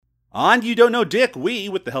On You Don't Know Dick, we,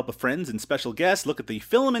 with the help of friends and special guests, look at the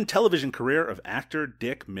film and television career of actor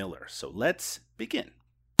Dick Miller. So let's begin.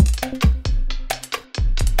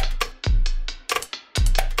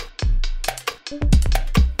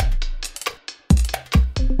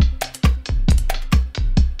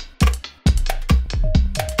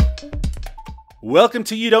 Welcome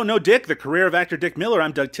to You Don't Know Dick, the career of actor Dick Miller.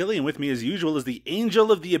 I'm Doug Tilley, and with me as usual is the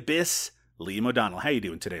angel of the abyss, Liam O'Donnell. How you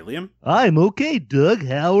doing today, Liam? I'm okay, Doug.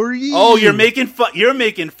 How are you? Oh, you're making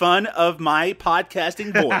fun of my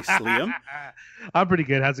podcasting voice, Liam. I'm pretty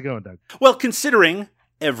good. How's it going, Doug? Well, considering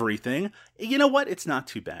everything, you know what? It's not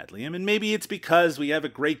too bad, Liam. And maybe it's because we have a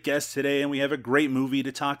great guest today and we have a great movie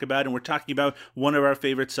to talk about, and we're talking about one of our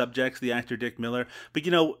favorite subjects, the actor Dick Miller. But you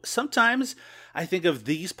know, sometimes I think of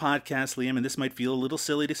these podcasts, Liam, and this might feel a little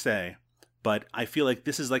silly to say, but I feel like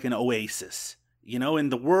this is like an oasis. You know, in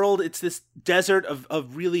the world, it's this desert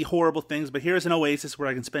of really horrible things, but here's an oasis where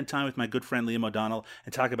I can spend time with my good friend Liam O'Donnell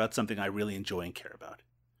and talk about something I really enjoy and care about.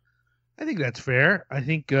 I think that's fair. I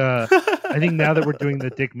think now that we're doing the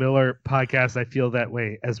Dick Miller podcast, I feel that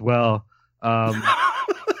way as well. When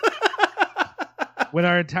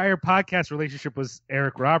our entire podcast relationship was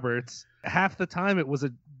Eric Roberts, half the time it was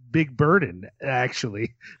a big burden,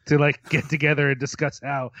 actually, to like get together and discuss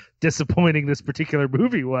how disappointing this particular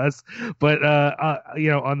movie was. But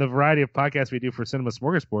on the variety of podcasts we do for Cinema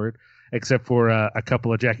Smorgasbord, except for a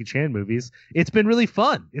couple of Jackie Chan movies, it's been really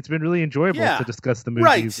fun. It's been really enjoyable to discuss the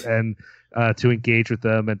movies and to engage with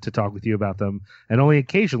them and to talk with you about them. And only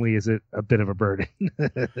occasionally is it a bit of a burden.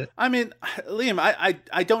 I mean, Liam,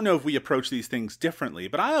 I don't know if we approach these things differently,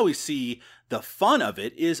 but I always see the fun of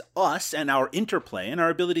it is us and our interplay and our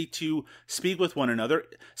ability to speak with one another.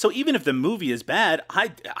 So even if the movie is bad,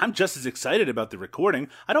 I'm just as excited about the recording.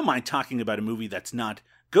 I don't mind talking about a movie that's not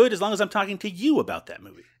good as long as I'm talking to you about that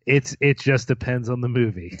movie. It just depends on the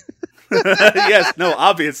movie. Yes, no,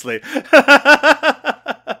 obviously.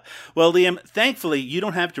 Well, Liam, thankfully, you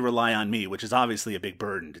don't have to rely on me, which is obviously a big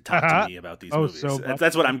burden to talk to me about these movies.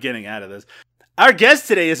 That's what I'm getting out of this. Our guest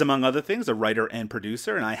today is, among other things, a writer and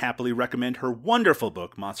producer, and I happily recommend her wonderful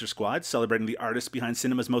book, Monster Squad, celebrating the artists behind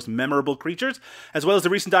cinema's most memorable creatures, as well as the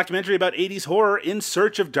recent documentary about 80s horror, In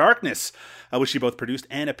Search of Darkness, which she both produced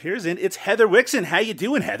and appears in. It's Heather Wixson. How you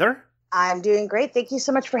doing, Heather? I'm doing great. Thank you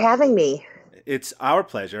so much for having me. It's our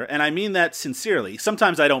pleasure, and I mean that sincerely.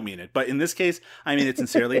 Sometimes I don't mean it, but in this case, I mean it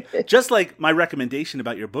sincerely. Just like my recommendation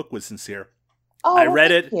about your book was sincere. Oh, I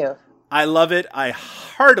read thank it. You. I love it. I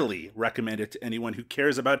heartily recommend it to anyone who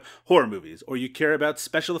cares about horror movies, or you care about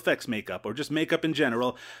special effects makeup, or just makeup in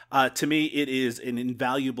general. To me, it is an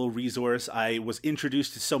invaluable resource. I was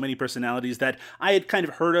introduced to so many personalities that I had kind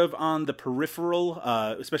of heard of on the peripheral,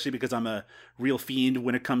 especially because I'm a real fiend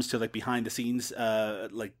when it comes to like behind the scenes,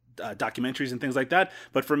 documentaries and things like that.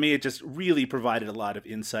 But for me, it just really provided a lot of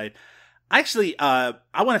insight. Actually, I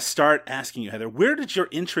want to start asking you, Heather, where did your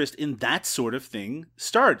interest in that sort of thing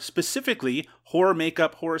start? Specifically, horror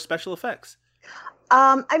makeup, horror special effects.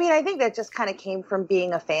 I think that just kind of came from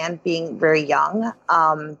being a fan, being very young,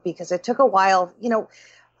 because it took a while. You know,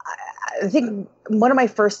 I think one of my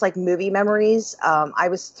first movie memories, I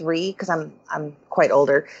was 3 because I'm quite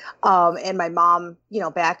older. And my mom,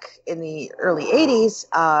 back in the early 80s,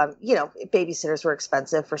 babysitters were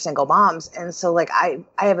expensive for single moms. And so I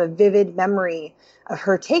have a vivid memory of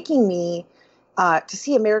her taking me to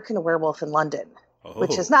see American Werewolf in London,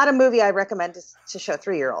 which is not a movie I recommend to show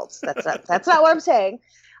 3-year-olds. That's not what I'm saying.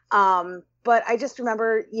 But I just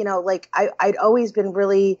remember, I'd always been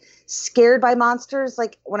really scared by monsters,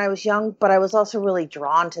 when I was young, but I was also really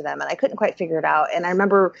drawn to them, and I couldn't quite figure it out. And I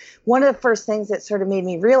remember one of the first things that sort of made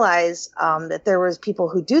me realize that there was people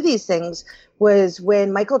who do these things was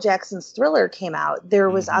when Michael Jackson's Thriller came out. There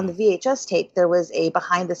was on the VHS tape, there was a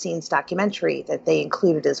behind-the-scenes documentary that they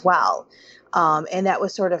included as well. And that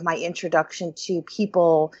was sort of my introduction to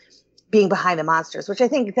people being behind the monsters, which I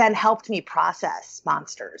think then helped me process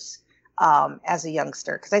monsters as a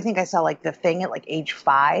youngster. Because I think I saw The Thing at age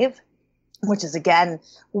 5, which is again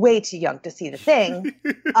way too young to see The Thing.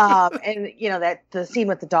 And that the scene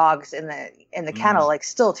with the dogs in the kennel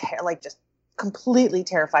still just completely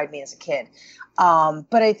terrified me as a kid.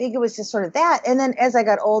 But I think it was just sort of that. And then as I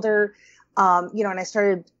got older, and I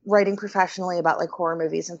started writing professionally about horror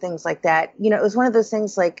movies and things like that, it was one of those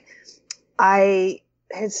things I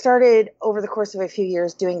had started over the course of a few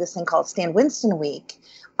years doing this thing called Stan Winston Week,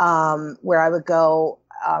 where I would go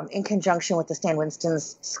in conjunction with the Stan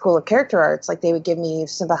Winston's School of Character Arts. They would give me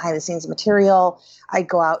some behind the scenes material. I'd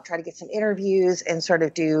go out, try to get some interviews and sort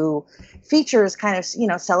of do features kind of,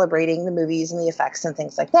 celebrating the movies and the effects and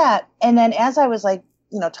things like that. And then as I was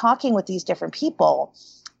talking with these different people,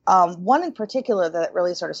 One in particular that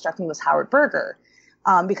really sort of struck me was Howard Berger,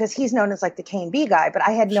 because he's known as like the K&B guy, but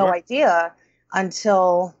I had no Sure. idea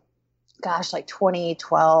until, gosh, like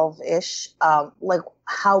 2012-ish, like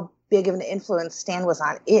how big of an influence Stan was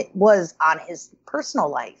on his personal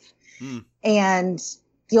life. Mm. And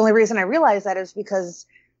the only reason I realized that is because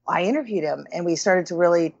I interviewed him and we started to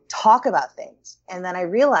really talk about things. And then I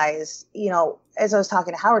realized, as I was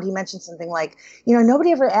talking to Howard, he mentioned something like,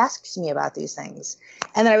 nobody ever asks me about these things.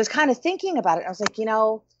 And then I was kind of thinking about it. I was like,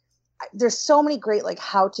 there's so many great like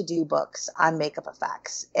how to do books on makeup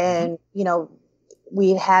effects. And,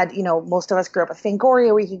 we had, most of us grew up with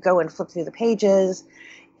Fangoria, where you could go and flip through the pages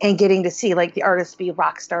and getting to see like the artists be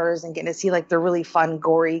rock stars and getting to see like the really fun,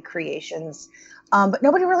 gory creations. But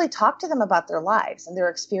nobody really talked to them about their lives and their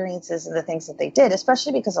experiences and the things that they did,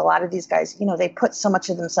 especially because a lot of these guys, they put so much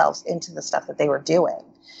of themselves into the stuff that they were doing.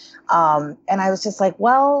 And I was just like,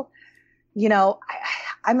 well,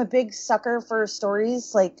 I'm a big sucker for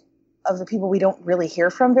stories like of the people we don't really hear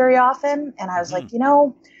from very often. And I was like,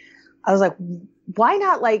 why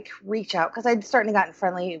not like reach out? Because I'd started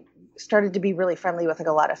to be really friendly with like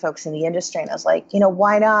a lot of folks in the industry. And I was like,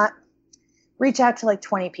 why not reach out to like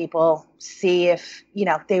 20 people, see if,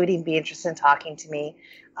 they would even be interested in talking to me.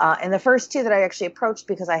 And the first two that I actually approached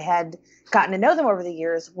because I had gotten to know them over the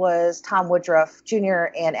years was Tom Woodruff Jr.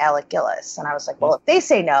 and Alec Gillis. And I was like, well, if they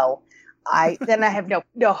say no, then I have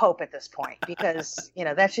no hope at this point because,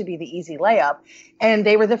 that should be the easy layup. And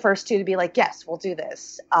they were the first two to be like, yes, we'll do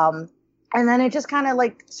this. And then it just kind of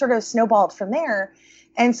like sort of snowballed from there.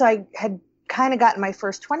 And so I had kind of gotten my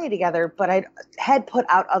first 20 together, but I had put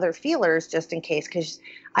out other feelers just in case, because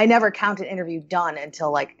I never count an interview done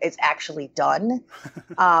until like it's actually done.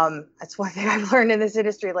 That's one thing I've learned in this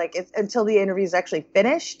industry. Like until the interview is actually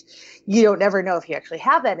finished, you don't never know if you actually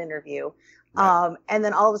have that interview. Right. And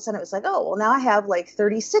then all of a sudden it was like, oh, well now I have like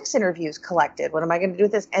 36 interviews collected. What am I going to do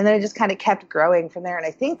with this? And then it just kind of kept growing from there. And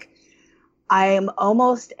I think I'm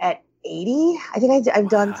almost at 80. I think I've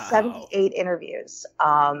done 78 interviews.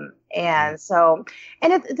 The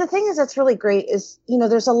thing is that's really great is,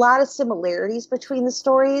 there's a lot of similarities between the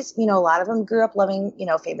stories. A lot of them grew up loving,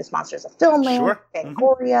 Famous Monsters of Filmland, Sure.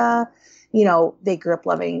 Fangoria. They grew up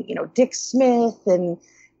loving, Dick Smith and,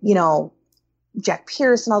 Jack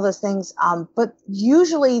Pierce and all those things. But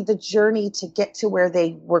usually the journey to get to where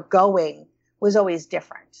they were going was always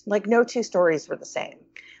different. Like no two stories were the same.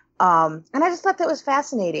 And I just thought that was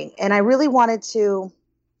fascinating. And I really wanted to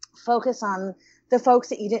focus on the folks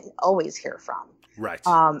that you didn't always hear from. Right.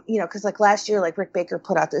 Because like last year, like Rick Baker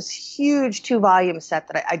put out this huge 2-volume set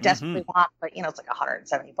that I desperately want, but it's like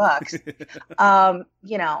 $170.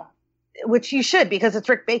 Which you should, because it's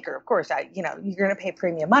Rick Baker. Of course, you're going to pay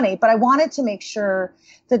premium money, but I wanted to make sure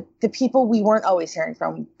that the people we weren't always hearing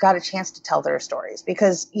from got a chance to tell their stories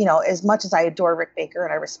because, as much as I adore Rick Baker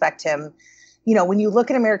and I respect him, when you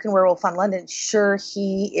look at American Werewolf on London, sure,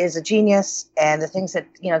 he is a genius. And the things that,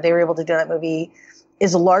 they were able to do in that movie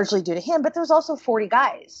is largely due to him. But there's also 40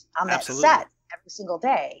 guys on that set every single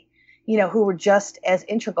day, who were just as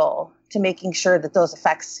integral to making sure that those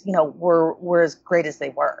effects, were as great as they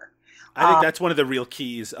were. I think that's one of the real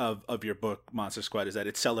keys of your book, Monster Squad, is that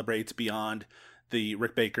it celebrates beyond the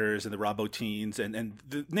Rick Bakers and the Rob Botins and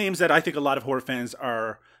the names that I think a lot of horror fans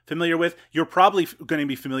are familiar with. You're probably going to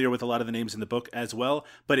be familiar with a lot of the names in the book as well,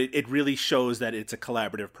 but it really shows that it's a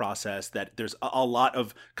collaborative process, that there's a lot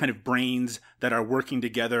of kind of brains that are working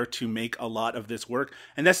together to make a lot of this work.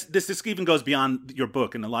 And this even goes beyond your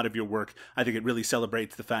book and a lot of your work. I think it really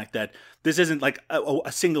celebrates the fact that this isn't like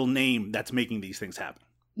a single name that's making these things happen.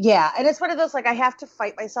 Yeah, and it's one of those, like, I have to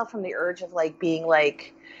fight myself from the urge of, like, being,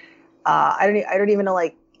 like, I don't even know,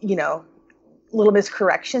 like, little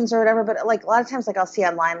miscorrections or whatever, but, like, a lot of times, like, I'll see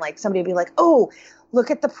online, like, somebody will be like, oh, look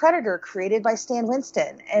at The Predator created by Stan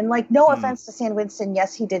Winston. And, like, no offense to Stan Winston,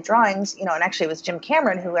 yes, he did drawings, and actually it was Jim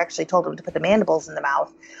Cameron who actually told him to put the mandibles in the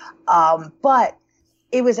mouth. But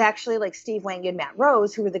it was actually, like, Steve Wang and Matt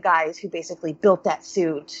Rose, who were the guys who basically built that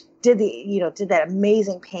suit, did that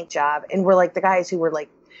amazing paint job, and were, like, the guys who were, like,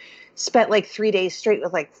 spent like 3 days straight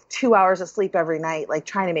with like 2 hours of sleep every night, like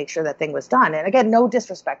trying to make sure that thing was done. And again, no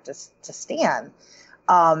disrespect to Stan.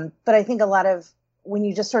 But I think a lot of when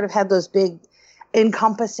you just sort of have those big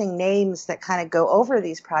encompassing names that kind of go over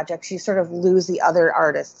these projects, you sort of lose the other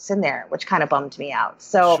artists in there, which kind of bummed me out.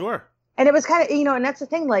 So, sure. And it was kind of, and that's the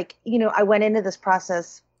thing, like, I went into this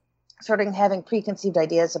process sort of having preconceived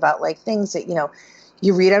ideas about like things that,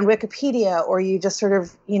 you read on Wikipedia or you just sort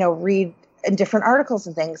of, read in different articles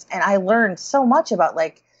and things. And I learned so much about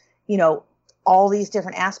like, all these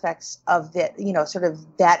different aspects of the, sort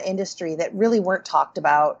of that industry that really weren't talked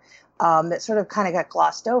about. that sort of kind of got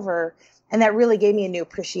glossed over. And that really gave me a new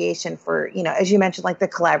appreciation for, as you mentioned, like the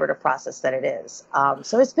collaborative process that it is.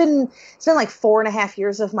 So it's been like 4.5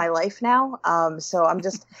 years of my life now. So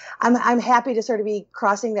I'm happy to sort of be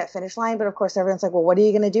crossing that finish line. But of course, everyone's like, well, what are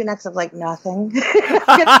you going to do next? I'm like, nothing.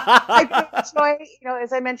 As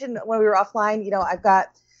I mentioned when we were offline, I've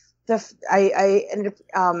got I ended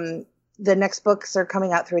up, the next books are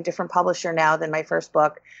coming out through a different publisher now than my first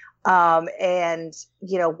book. And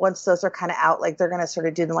once those are kind of out, like they're going to sort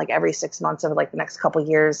of do them like every 6 months over like the next couple of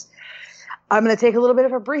years. I'm going to take a little bit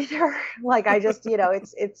of a breather. Like I just,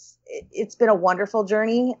 it's been a wonderful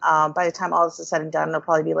journey. By the time all this is said and done, it'll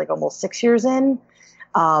probably be like almost 6 years in.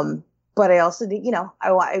 But I also,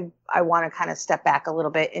 I want to kind of step back a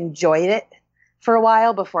little bit, enjoy it for a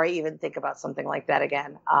while before I even think about something like that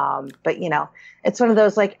again. But it's one of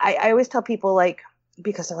those, like, I always tell people, like,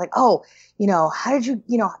 because they're like, oh, how did you,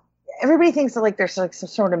 everybody thinks that like there's like some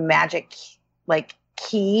sort of magic like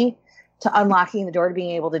key to unlocking the door to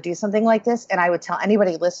being able to do something like this. And I would tell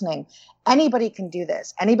anybody listening, anybody can do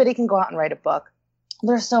this. Anybody can go out and write a book.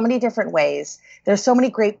 There's so many different ways. There's so many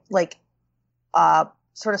great, like,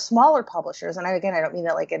 sort of smaller publishers. And I don't mean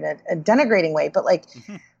that like in a denigrating way, but like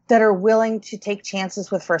that are willing to take chances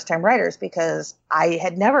with first-time writers, because I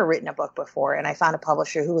had never written a book before. And I found a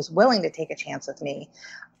publisher who was willing to take a chance with me.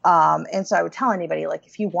 And so I would tell anybody, like,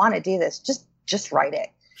 if you want to do this, just write it.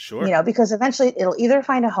 Sure. Because eventually it'll either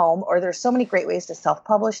find a home, or there's so many great ways to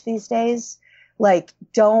self-publish these days. Like,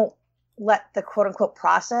 don't let the quote unquote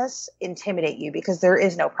process intimidate you, because there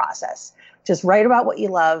is no process. Just write about what you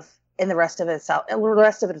love, and the rest of it's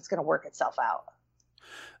going to work itself out.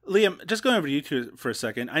 Liam, just going over to you two for a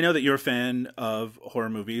second. I know that you're a fan of horror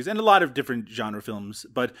movies and a lot of different genre films,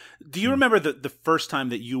 but do you remember the first time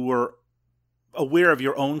that you were aware of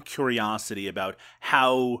your own curiosity about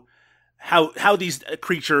how these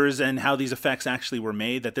creatures and how these effects actually were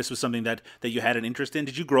made, that this was something that you had an interest in?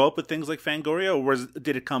 Did you grow up with things like Fangoria, or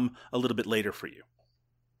did it come a little bit later for you?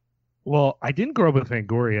 Well, I didn't grow up with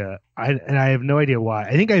Fangoria, and I have no idea why.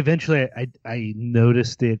 I think I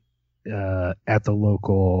noticed it at the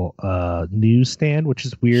local newsstand, which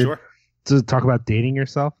is weird. Sure. To talk about dating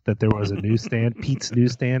yourself, that there was a newsstand, Pete's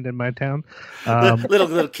newsstand in my town.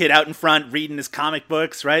 Little kid out in front reading his comic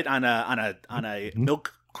books, right, on a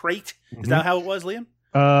milk crate. Is that how it was, Liam?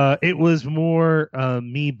 It was more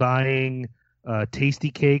me buying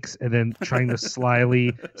tasty cakes and then trying to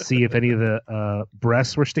slyly see if any of the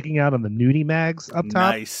breasts were sticking out on the nudie mags up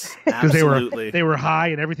top. Nice, because they were high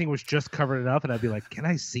and everything was just covered up, and I'd be like, "Can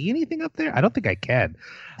I see anything up there? I don't think I can."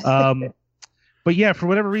 But yeah, for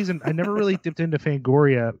whatever reason, I never really dipped into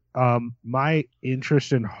Fangoria. My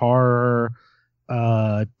interest in horror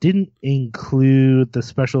didn't include the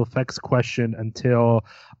special effects question until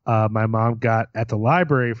my mom got at the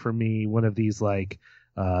library for me one of these, like,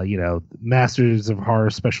 Masters of Horror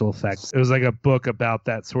special effects. It was like a book about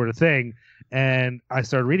that sort of thing. And I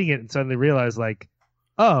started reading it and suddenly realized, like,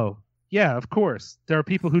 oh, yeah, of course, there are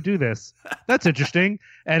people who do this. That's interesting.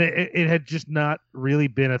 And it had just not really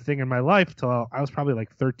been a thing in my life until I was probably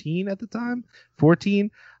like 13 at the time,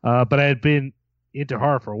 14. But I had been into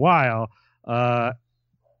horror for a while.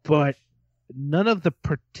 But none of the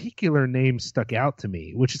particular names stuck out to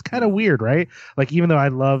me, which is kind of weird, right? Like, even though I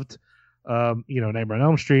loved, Nightmare on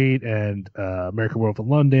Elm Street and American Werewolf in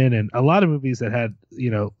London and a lot of movies that had,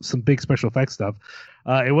 some big special effects stuff,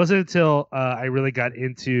 it wasn't until I really got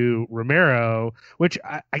into Romero, which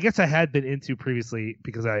I guess I had been into previously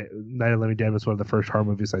because Night of the Living Dead was one of the first horror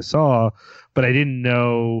movies I saw, but I didn't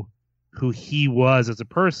know who he was as a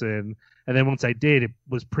person. And then once I did, it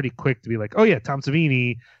was pretty quick to be like, oh yeah, Tom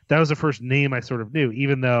Savini. That was the first name I sort of knew,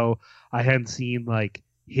 even though I hadn't seen like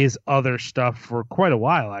his other stuff for quite a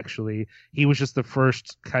while. Actually, he was just the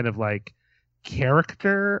first kind of like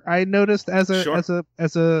character I noticed as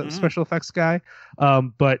a special effects guy.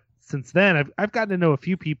 But since then, I've gotten to know a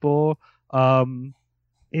few people.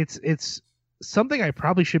 It's something I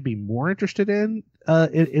probably should be more interested in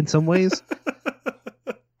some ways.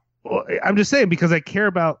 Well, I'm just saying, because I care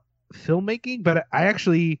about filmmaking, but I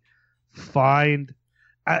actually find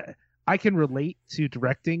I can relate to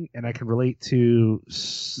directing, and I can relate to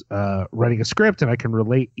writing a script, and I can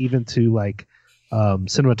relate even to like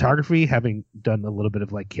cinematography, having done a little bit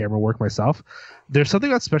of like camera work myself. There's something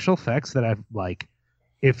about special effects that I've like,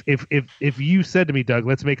 if you said to me, Doug,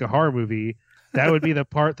 let's make a horror movie, that would be the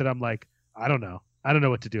part that I'm like, I don't know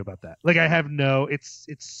what to do about that. Like, it's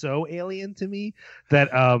so alien to me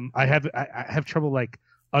that I have trouble like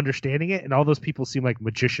understanding it, and all those people seem like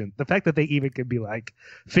magicians. The fact that they even can be like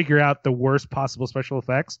figure out the worst possible special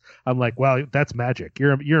effects, I'm like, wow, that's magic.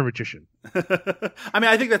 You're a magician. I mean,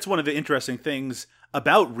 I think that's one of the interesting things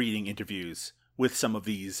about reading interviews with some of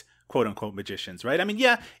these quote unquote magicians, right? I mean,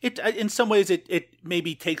 yeah, it in some ways it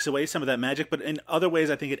maybe takes away some of that magic, but in other ways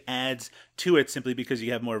I think it adds to it simply because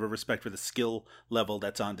you have more of a respect for the skill level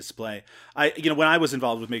that's on display. When I was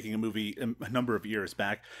involved with making a movie a number of years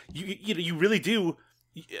back, you really do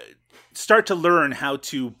start to learn how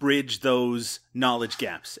to bridge those knowledge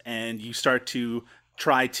gaps, and you start to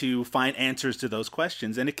try to find answers to those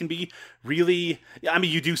questions. And it can be really, I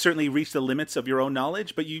mean, you do certainly reach the limits of your own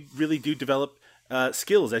knowledge, but you really do develop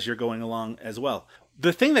skills as you're going along as well.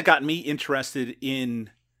 The thing that got me interested in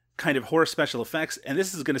kind of horror special effects, and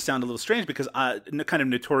this is going to sound a little strange because kind of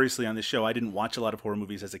notoriously on this show, I didn't watch a lot of horror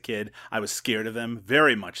movies as a kid. I was scared of them,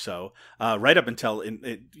 very much so, right up until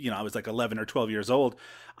I was like 11 or 12 years old.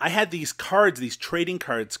 I had these cards, these trading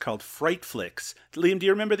cards called Fright Flicks. Liam, do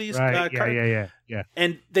you remember these cards? Yeah.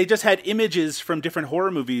 And they just had images from different horror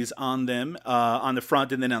movies on them, on the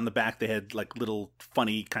front, and then on the back they had like little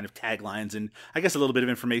funny kind of taglines and I guess a little bit of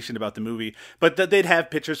information about the movie. But they'd have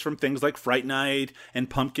pictures from things like Fright Night and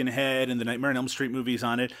Pumpkinhead and the Nightmare on Elm Street movies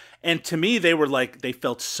on it. And to me, they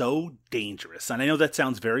felt so dangerous. And I know that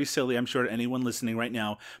sounds very silly, I'm sure, to anyone listening right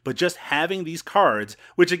now, but just having these cards,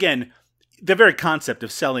 which again, the very concept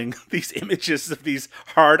of selling these images of these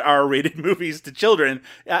hard R-rated movies to children,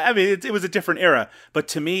 I mean, it was a different era. But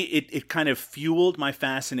to me, it kind of fueled my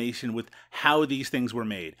fascination with how these things were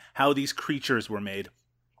made, how these creatures were made.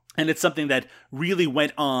 And it's something that really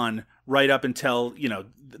went on right up until,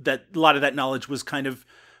 that a lot of that knowledge was kind of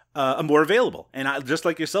more available. And just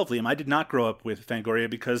like yourself, Liam, I did not grow up with Fangoria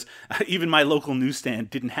because even my local newsstand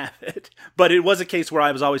didn't have it. But it was a case where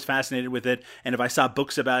I was always fascinated with it. And if I saw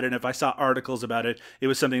books about it, and if I saw articles about it, it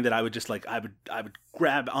was something that I would just I would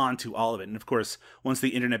grab onto all of it. And of course, once the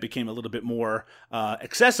internet became a little bit more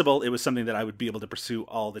accessible, it was something that I would be able to pursue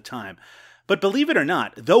all the time. But believe it or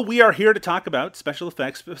not, though we are here to talk about special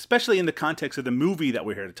effects, especially in the context of the movie that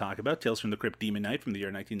we're here to talk about, Tales from the Crypt Demon Knight from the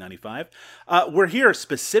year 1995, we're here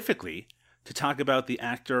specifically to talk about the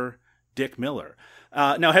actor Dick Miller.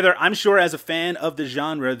 Now, Heather, I'm sure as a fan of the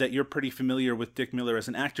genre that you're pretty familiar with Dick Miller as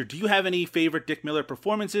an actor. Do you have any favorite Dick Miller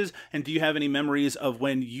performances, and do you have any memories of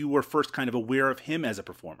when you were first kind of aware of him as a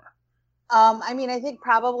performer? I mean, I think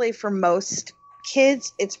probably for most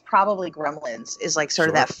kids, it's probably Gremlins is like sort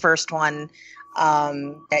of that first one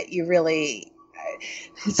that you really,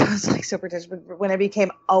 it sounds like so pretentious, but when I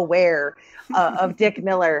became aware of Dick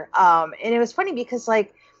Miller. And it was funny because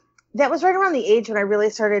like that was right around the age when I really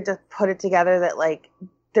started to put it together that like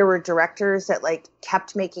there were directors that like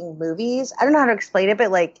kept making movies. I don't know how to explain it, but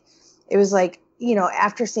like it was like,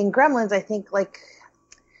 after seeing Gremlins, I think like,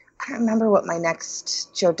 I don't remember what my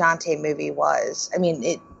next Joe Dante movie was. I mean,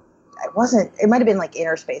 it might have been like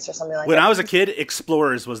Inner Space or something like that. When I was a kid,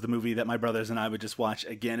 Explorers was the movie that my brothers and I would just watch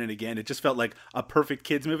again and again. It just felt like a perfect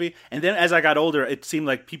kids movie. And then as I got older, it seemed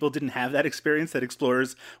like people didn't have that experience, that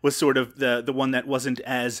Explorers was sort of the one that wasn't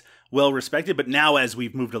as well respected. But now as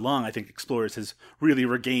we've moved along, I think Explorers has really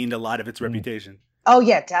regained a lot of its reputation. Oh,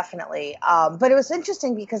 yeah, definitely. But it was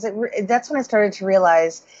interesting because that's when I started to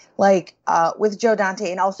realize, like, with Joe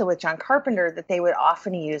Dante and also with John Carpenter, that they would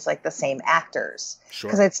often use, like, the same actors.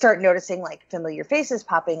 Because I'd start noticing, like, familiar faces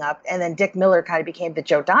popping up, and then Dick Miller kind of became the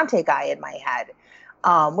Joe Dante guy in my head,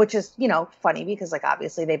 which is, funny because, like,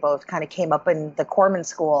 obviously they both kind of came up in the Corman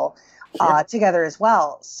School together as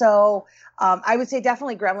well. So I would say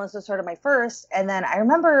definitely Gremlins was sort of my first, and then I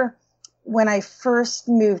remember when I first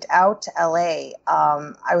moved out to LA,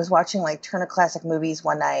 I was watching like Turner Classic Movies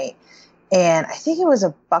one night, and I think it was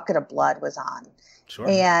A Bucket of Blood was on. Sure.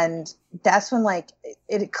 And that's when like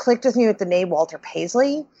it clicked with me with the name Walter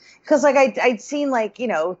Paisley, because like I'd seen like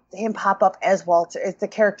him pop up as Walter, as the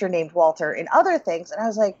character named Walter in other things, and I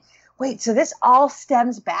was like, wait, so this all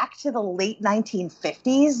stems back to the late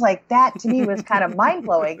 1950s? Like that to me was kind of mind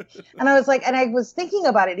blowing, and I was like, and I was thinking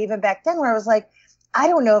about it even back then, where I was like, I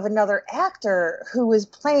don't know of another actor who was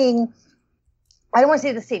playing, I don't want to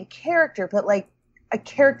say the same character, but like a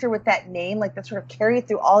character with that name, like that sort of carried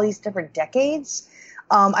through all these different decades.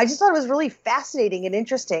 I just thought it was really fascinating and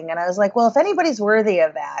interesting. And I was like, well, if anybody's worthy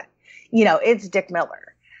of that, it's Dick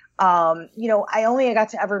Miller. I only got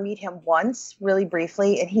to ever meet him once, really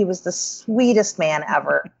briefly, and he was the sweetest man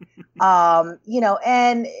ever. From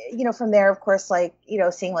there, of course, like,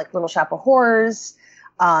 seeing like Little Shop of Horrors,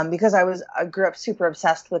 because I grew up super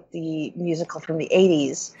obsessed with the musical from the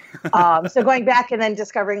 80s. So going back and then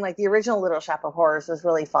discovering like the original Little Shop of Horrors was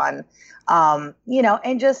really fun.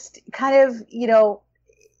 And just kind of,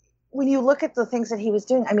 when you look at the things that he was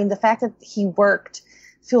doing, I mean, the fact that he worked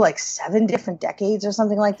through like 7 different decades or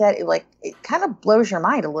something like that, it kind of blows your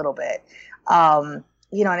mind a little bit.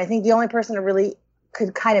 You know, and I think the only person that really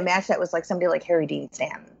could kind of match that was like somebody like Harry Dean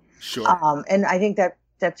Stanton. Sure. And I think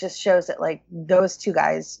that just shows that like those two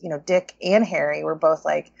guys, you know, Dick and Harry, were both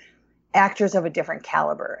like actors of a different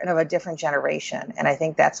caliber and of a different generation. And I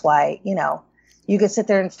think that's why, you know, you could sit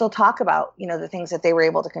there and still talk about, you know, the things that they were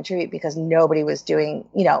able to contribute, because nobody was doing,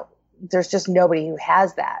 you know, there's just nobody who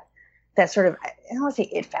has that sort of, I don't want to say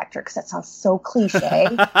it factor because that sounds so cliche,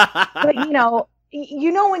 but you know,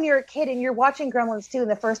 when you're a kid and you're watching Gremlins 2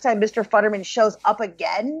 and the first time Mr. Futterman shows up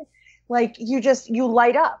again, like you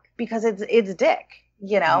light up because it's Dick,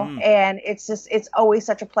 you know, and it's always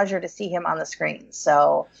such a pleasure to see him on the screen.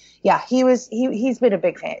 So yeah, he's been a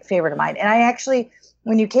big favorite of mine. And I actually,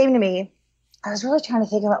 when you came to me, I was really trying to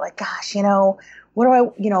think about like, gosh, you know, what do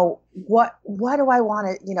I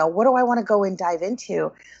want to go and dive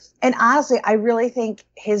into? And honestly, I really think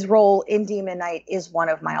his role in Demon Knight is one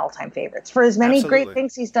of my all-time favorites. For as many great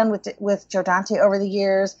things he's done with Joe Dante over the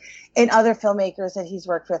years and other filmmakers that he's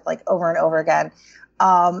worked with like over and over again,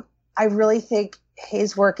 I really think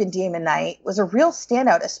his work in Demon Knight was a real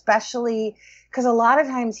standout, especially because a lot of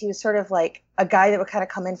times he was sort of like a guy that would kind of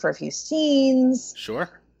come in for a few scenes. Sure.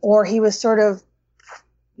 Or he was sort of,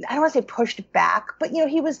 I don't want to say pushed back, but, you know,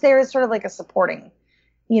 he was there as sort of like a supporting,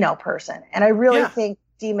 you know, person. And I really think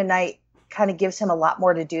Demon Knight kind of gives him a lot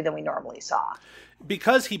more to do than we normally saw.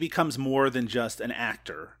 Because he becomes more than just an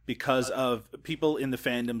actor, because of people in the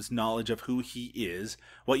fandom's knowledge of who he is,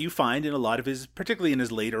 what you find in a lot of his, particularly in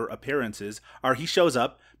his later appearances, are he shows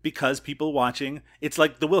up because people watching, it's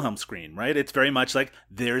like the Wilhelm scream, right? It's very much like,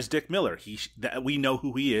 there's Dick Miller. We know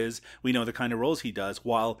who he is. We know the kind of roles he does.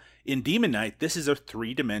 While in Demon Knight, this is a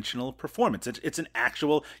 3-dimensional performance. It's an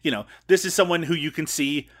actual, you know, this is someone who you can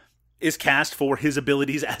see is cast for his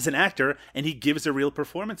abilities as an actor, and he gives a real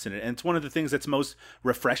performance in it. And it's one of the things that's most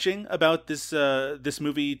refreshing about this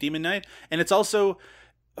movie, Demon Knight. And it's also,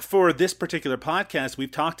 for this particular podcast, we've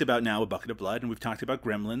talked about now A Bucket of Blood, and we've talked about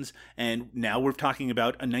Gremlins, and now we're talking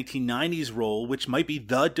about a 1990s role, which might be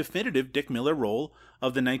the definitive Dick Miller role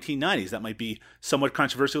of the 1990s. That might be somewhat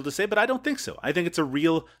controversial to say, but I don't think so. I think it's a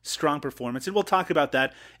real strong performance, and we'll talk about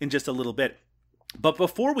that in just a little bit. But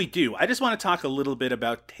before we do, I just want to talk a little bit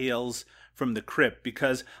about Tales from the Crypt,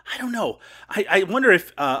 because I don't know. I wonder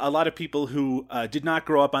if a lot of people who did not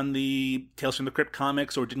grow up on the Tales from the Crypt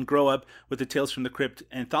comics or didn't grow up with the Tales from the Crypt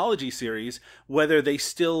anthology series, whether they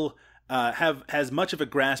still have as much of a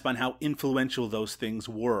grasp on how influential those things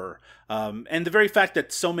were. And the very fact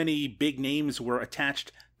that so many big names were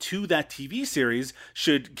attached to that TV series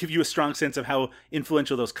should give you a strong sense of how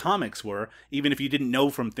influential those comics were, even if you didn't know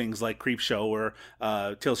from things like Creepshow or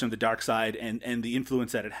Tales from the Dark Side and the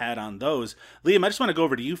influence that it had on those. Liam, I just want to go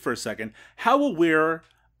over to you for a second. How aware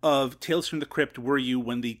of Tales from the Crypt were you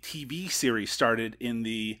when the TV series started in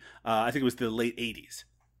the, I think it was the late 80s?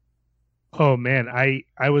 Oh, man.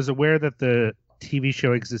 I was aware that the TV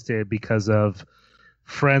show existed because of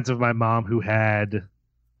friends of my mom who had,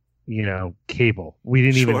 you know, cable. We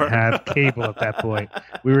didn't even have cable at that point.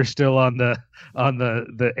 We were still on the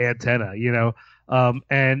antenna, you know.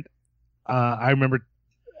 And I remember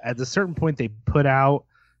at a certain point they put out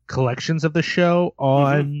collections of the show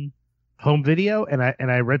on home video, and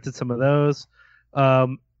I rented some of those.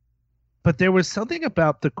 But there was something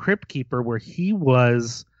about the Crypt Keeper where he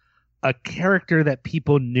was a character that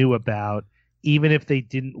people knew about, even if they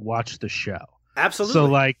didn't watch the show. Absolutely. So,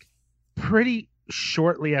 like, pretty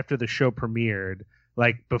shortly after the show premiered,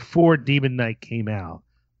 like before Demon Knight came out,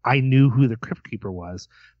 I knew who the Crypt Keeper was.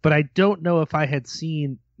 But I don't know if I had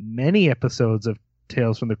seen many episodes of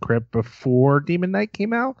Tales from the Crypt before Demon Knight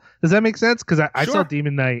came out. Does that make sense? Because I saw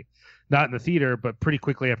Demon Knight not in the theater, but pretty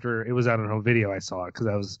quickly after it was out on home video, I saw it because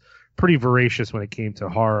I was pretty voracious when it came to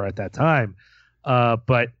horror at that time.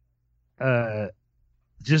 But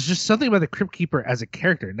just something about the Crypt Keeper as a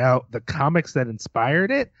character. Now, the comics that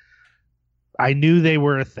inspired it, I knew they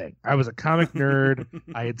were a thing. I was a comic nerd.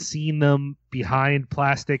 I had seen them behind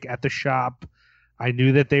plastic at the shop. I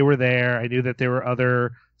knew that they were there. I knew that there were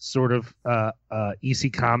other sort of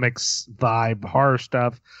EC Comics vibe horror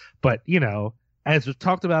stuff. But, you know, as we've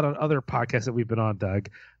talked about on other podcasts that we've been on, Doug,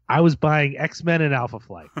 I was buying X-Men and Alpha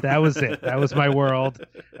Flight. That was it. That was my world.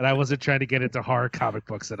 And I wasn't trying to get into horror comic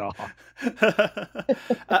books at all.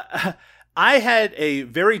 I had a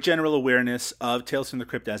very general awareness of Tales from the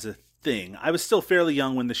Crypt as a thing. I was still fairly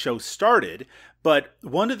young when the show started, But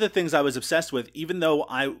one of the things I was obsessed with, even though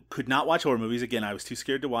I could not watch horror movies, again, I was too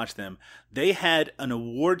scared to watch them, they had an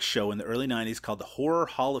award show in the early 90s called the Horror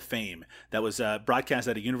Hall of Fame that was broadcast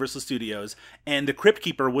at Universal Studios. And the Crypt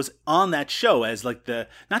Keeper was on that show as like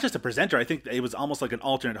not just a presenter, I think it was almost like an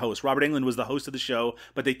alternate host. Robert Englund was the host of the show,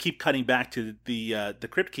 but they keep cutting back to the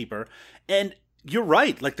Crypt Keeper. And you're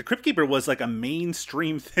right. Like the Crypt Keeper was like a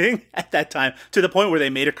mainstream thing at that time, to the point where they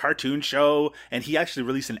made a cartoon show, and he actually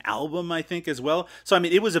released an album, I think, as well. So, I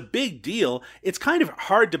mean, it was a big deal. It's kind of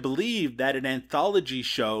hard to believe that an anthology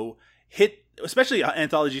show hit, especially an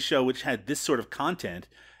anthology show which had this sort of content,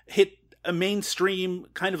 hit a mainstream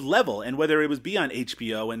kind of level. And whether it was be on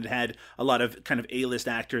HBO and it had a lot of kind of A-list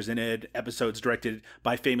actors in it, episodes directed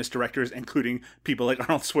by famous directors, including people like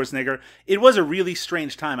Arnold Schwarzenegger, it was a really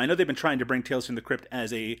strange time. I know they've been trying to bring Tales from the Crypt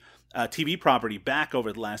as a TV property back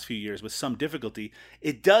over the last few years with some difficulty.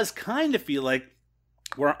 It does kind of feel like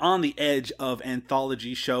we're on the edge of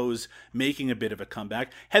anthology shows making a bit of a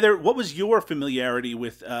comeback. Heather, what was your familiarity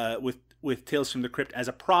with Tales from the Crypt as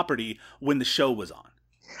a property when the show was on?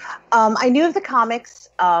 I knew of the comics.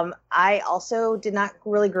 I also did not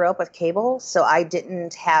really grow up with cable, so I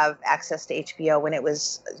didn't have access to HBO when it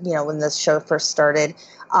was, when this show first started.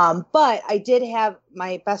 But I did have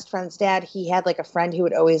my best friend's dad. He had like a friend who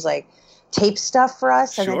would always like tape stuff for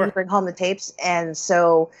us, and then he'd bring home the tapes. And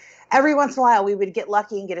so every once in a while we would get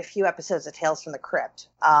lucky and get a few episodes of Tales from the Crypt.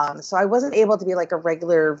 So I wasn't able to be like a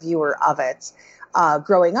regular viewer of it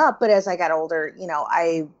growing up. But as I got older,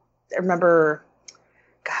 I remember,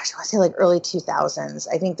 gosh, I want to say like early 2000s.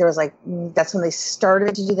 I think there was like, that's when they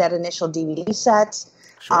started to do that initial DVD set.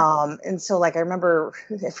 Sure. And so like, I remember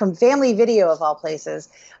from Family Video of all places,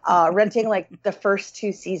 renting like the first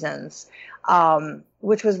 2 seasons,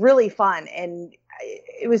 which was really fun. And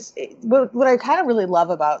what I kind of really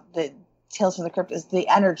love about the Tales from the Crypt is the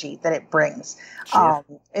energy that it brings. Sure.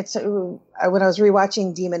 When I was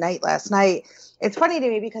rewatching Demon Knight last night, it's funny to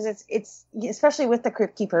me because it's especially with the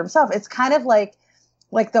Crypt Keeper himself, it's kind of like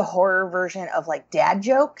the horror version of like dad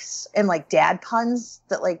jokes and like dad puns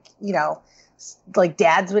that like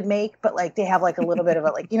dads would make, but like they have like a little bit of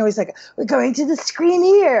a like, he's like, we're going to the screen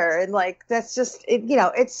here, and like that's just it,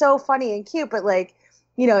 it's so funny and cute, but like,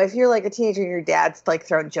 if you're like a teenager and your dad's like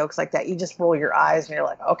throwing jokes like that, you just roll your eyes and you're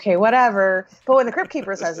like, okay, whatever. But when the Crypt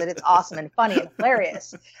Keeper says it, it's awesome and funny and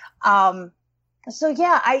hilarious. So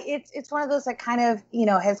yeah, it's one of those that kind of,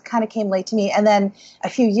 has kind of came late to me. And then a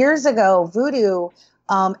few years ago, Vudu,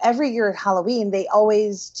 every year at Halloween, they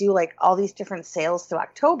always do like all these different sales through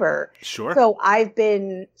October. Sure. So I've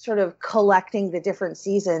been sort of collecting the different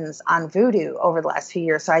seasons on Vudu over the last few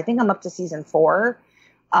years. So I think I'm up to season 4.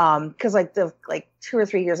 Cause like 2 or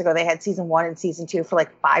 3 years ago, they had season 1 and season 2 for like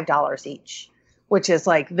 $5 each, which is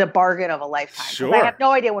like the bargain of a lifetime. Sure. I have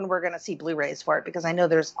no idea when we're going to see Blu-rays for it because I know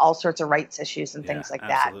there's all sorts of rights issues and things like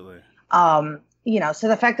absolutely. That. So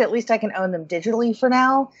the fact that at least I can own them digitally for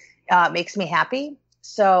now, makes me happy.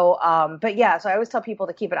 So, but yeah, so I always tell people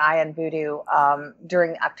to keep an eye on Vudu,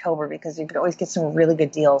 during October because you can always get some really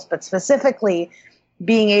good deals, but specifically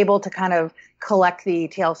being able to kind of collect the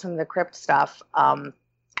Tales from the Crypt stuff,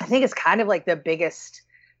 I think it's kind of like the biggest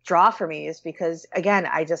draw for me is because again,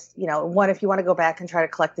 I just, one, if you want to go back and try to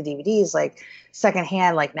collect the DVDs, like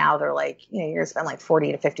secondhand, like now they're like, you're going to spend like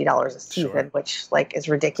 $40 to $50 a season, sure. Which like is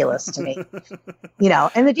ridiculous to me,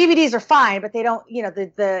 and the DVDs are fine, but they don't,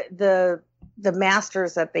 the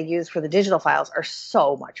masters that they use for the digital files are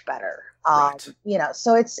so much better. Right.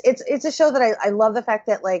 So it's a show that I love the fact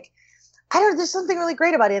that like, I don't know, there's something really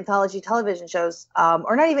great about anthology television shows,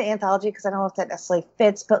 or not even anthology, because I don't know if that necessarily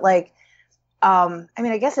fits, but like,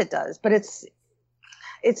 I guess it does, but it's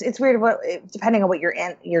weird depending on what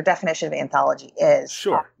your definition of anthology is.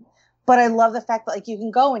 Sure. But I love the fact that like you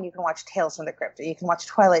can go and you can watch Tales from the Crypt, or you can watch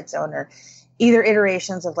Twilight Zone, or either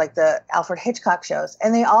iterations of like the Alfred Hitchcock shows,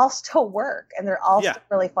 and they all still work, and they're all still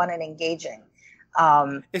really fun and engaging.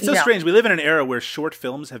 It's so strange. We live in an era where short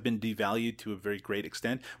films have been devalued to a very great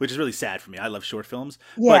extent, which is really sad for me. I love short films.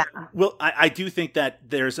 Yeah. But I do think that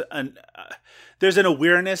there's an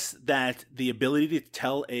awareness that the ability to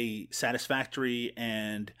tell a satisfactory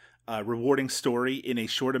and rewarding story in a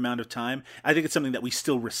short amount of time, I think it's something that we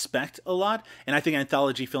still respect a lot. And I think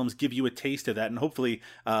anthology films give you a taste of that and hopefully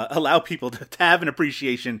allow people to have an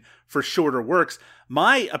appreciation for shorter works.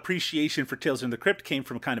 My appreciation for Tales from the Crypt came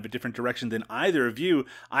from kind of a different direction than either of you.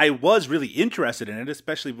 I was really interested in it,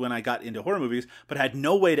 especially when I got into horror movies, but had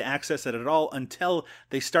no way to access it at all until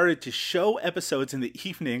they started to show episodes in the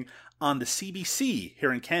evening on the CBC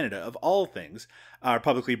here in Canada, of all things, our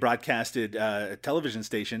publicly broadcasted television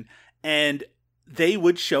station. And they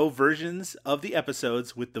would show versions of the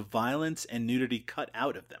episodes with the violence and nudity cut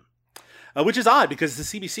out of them. Which is odd because the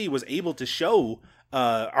CBC was able to show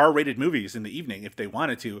R-rated movies in the evening if they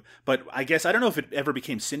wanted to. But I guess, I don't know if it ever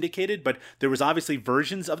became syndicated, but there was obviously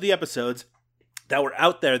versions of the episodes that were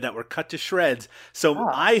out there that were cut to shreds. So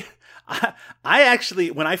I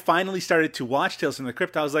actually, when I finally started to watch Tales from the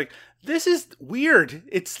Crypt, I was like, this is weird.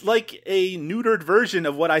 It's like a neutered version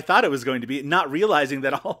of what I thought it was going to be, not realizing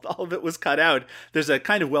that all of it was cut out. There's a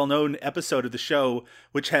kind of well-known episode of the show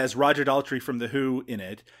which has Roger Daltrey from The Who in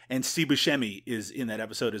it, and Steve Buscemi is in that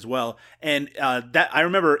episode as well. And that I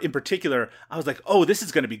remember in particular, I was like, oh, this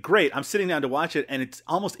is going to be great. I'm sitting down to watch it, and it's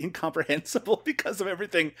almost incomprehensible because of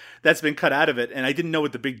everything that's been cut out of it. And I didn't know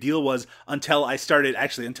what the big deal was until I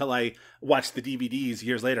watched the DVDs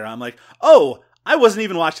years later. I'm like, oh, I wasn't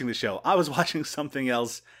even watching the show. I was watching something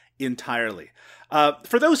else entirely.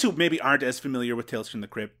 For those who maybe aren't as familiar with Tales from the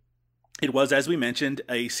Crypt, it was, as we mentioned,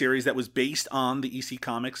 a series that was based on the EC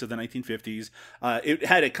Comics of the 1950s. It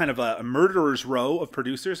had a kind of a murderer's row of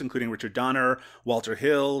producers, including Richard Donner, Walter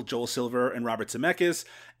Hill, Joel Silver, and Robert Zemeckis.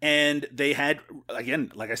 And they had,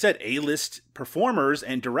 again, like I said, A-list performers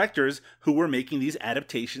and directors who were making these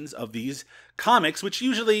adaptations of these comics, which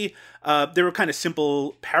usually they were kind of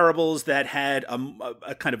simple parables that had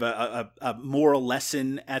a kind of a moral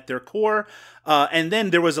lesson at their core. And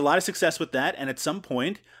then there was a lot of success with that. And at some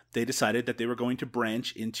point, they decided that they were going to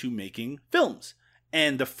branch into making films.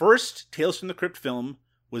 And the first Tales from the Crypt film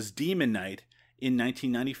was Demon Knight in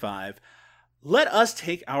 1995. Let us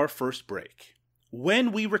take our first break.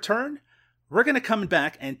 When we return, we're going to come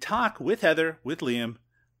back and talk with Heather, with Liam,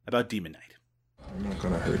 about Demon Knight. I'm not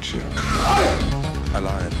going to hurt you. I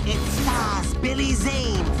lied. It stars Billy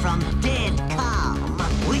Zane from Dead Calm,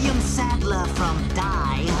 William Sadler from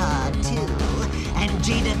Die Hard 2, and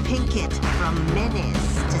Jada Pinkett from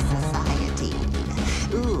Menace to Society.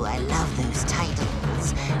 Ooh, I love those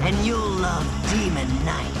titles. And you'll love Demon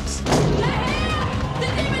Knight. They're here! The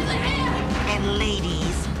demons are here! And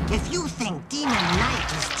ladies, if you think Demon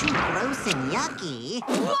Knight is too gross and yucky...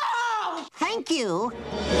 Whoa! Thank you.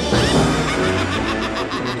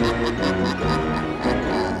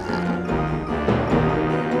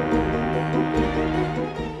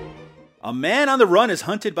 A man on the run is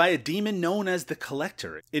hunted by a demon known as the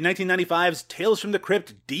Collector. In 1995's Tales from the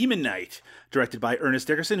Crypt, Demon Knight, directed by Ernest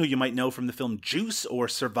Dickerson, who you might know from the film Juice or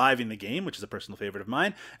Surviving the Game, which is a personal favorite of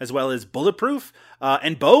mine, as well as Bulletproof,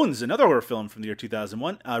 and Bones, another horror film from the year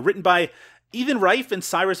 2001, written by Ethan Reif and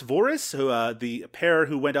Cyrus Voris, who the pair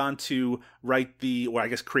who went on to write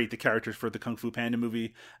create the characters for the Kung Fu Panda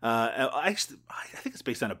movie. I think it's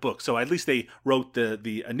based on a book, so at least they wrote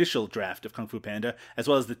the initial draft of Kung Fu Panda, as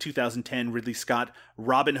well as the 2010 Ridley Scott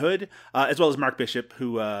Robin Hood, as well as Mark Bishop,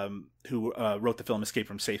 who wrote the film Escape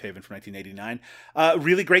from Safe Haven from 1989.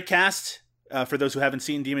 Really great cast. For those who haven't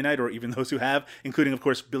seen Demon Knight, or even those who have, including, of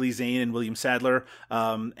course, Billy Zane and William Sadler,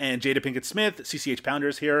 and Jada Pinkett Smith, CCH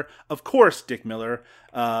Pounders here, of course, Dick Miller,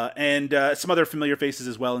 and some other familiar faces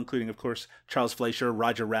as well, including, of course, Charles Fleischer,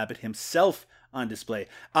 Roger Rabbit himself on display.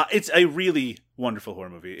 It's a really wonderful horror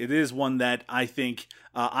movie. It is one that I think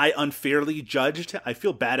I unfairly judged. I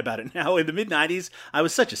feel bad about it now. In the mid-90s, I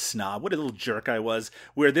was such a snob. What a little jerk I was,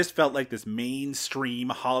 where this felt like this mainstream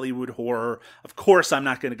Hollywood horror. Of course, I'm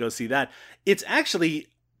not going to go see that. It's actually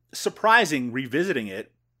surprising revisiting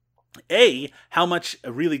it, A, how much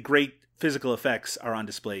really great physical effects are on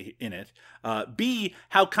display in it. B,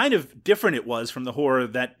 how kind of different it was from the horror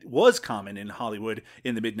that was common in Hollywood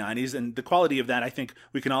in the mid-90s, and the quality of that, I think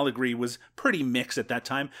we can all agree, was pretty mixed at that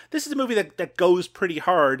time. This is a movie that goes pretty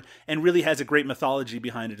hard and really has a great mythology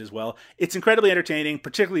behind it as well. It's incredibly entertaining,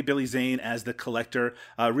 particularly Billy Zane as the Collector,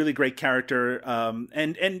 really great character,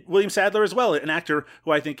 and William Sadler as well, an actor who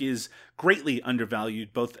I think is greatly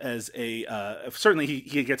undervalued, both as certainly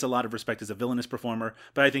he gets a lot of respect as a villainous performer,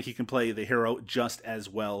 but I think he can play the hero just as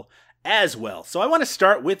well. So I want to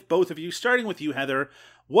start with both of you, starting with you, Heather.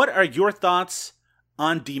 What are your thoughts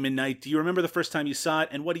on Demon Knight? Do you remember the first time you saw it,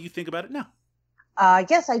 and what do you think about it now?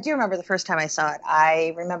 Yes, I do remember the first time I saw it.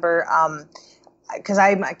 I remember, because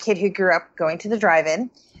I'm a kid who grew up going to the drive-in.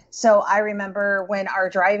 So I remember when our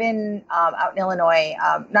drive-in out in Illinois,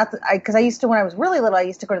 because I used to, when I was really little, I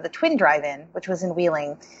used to go to the Twin Drive-In, which was in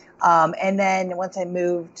Wheeling. And then once I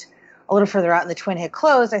moved a little further out and the Twin had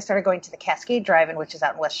closed, I started going to the Cascade Drive-In, which is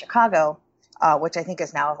out in West Chicago, which I think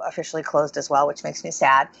is now officially closed as well, which makes me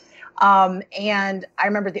sad. And I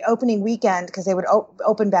remember the opening weekend, because they would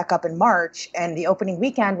open back up in March, and the opening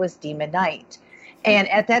weekend was Demon Knight. And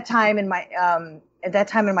at that time in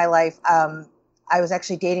my life, I was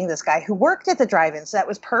actually dating this guy who worked at the drive-in, so that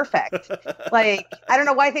was perfect. Like, I don't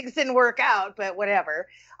know why things didn't work out, but whatever.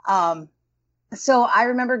 So I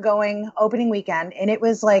remember going opening weekend, and it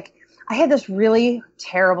was like, I had this really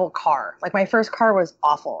terrible car. Like, my first car was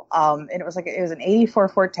awful. And it was an 84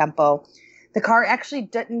 Ford Tempo. The car actually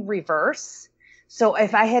didn't reverse. So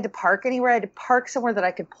if I had to park anywhere, I had to park somewhere that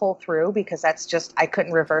I could pull through, because I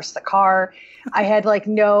couldn't reverse the car. I had like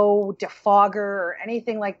no defogger or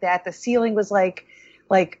anything like that. The ceiling was like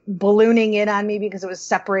ballooning in on me because it was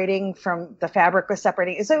separating from the fabric was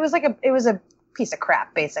separating. So it was a piece of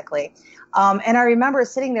crap, basically. And I remember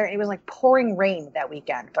sitting there, and it was like pouring rain that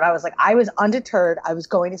weekend, but I was undeterred. I was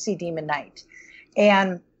going to see Demon Knight.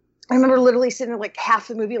 And I remember literally sitting there like half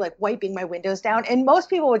the movie, like wiping my windows down, and most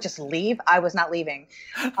people would just leave. I was not leaving.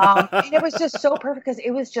 And it was just so perfect because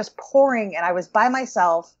it was just pouring, and I was by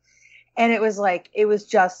myself, and it was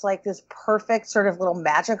just like this perfect sort of little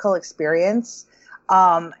magical experience.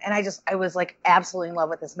 And I was like absolutely in love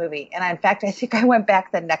with this movie. And in fact, I think I went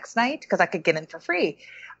back the next night because I could get in for free.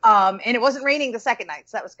 And it wasn't raining the second night,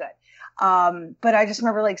 so that was good. But I just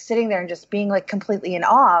remember like sitting there and just being like completely in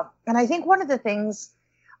awe. And I think one of the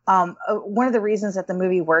reasons that the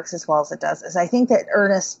movie works as well as it does is I think that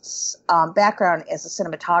Ernest's background as a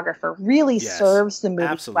cinematographer really serves the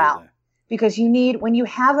movie well. Because when you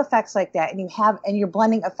have effects like that, and you're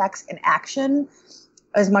blending effects and action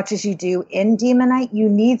as much as you do in Demon Knight, you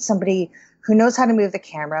need somebody who knows how to move the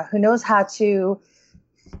camera, who knows how to,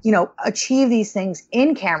 achieve these things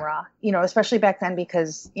in camera, especially back then,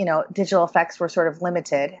 because, digital effects were sort of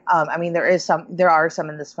limited. I mean, there are some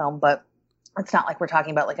in this film, but it's not like we're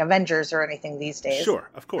talking about like Avengers or anything these days. Sure,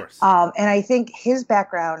 of course. And I think his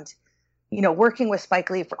background, working with Spike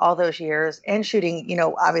Lee for all those years and shooting,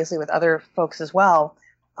 obviously with other folks as well,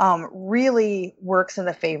 really works in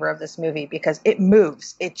the favor of this movie because it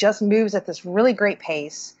moves. It just moves at this really great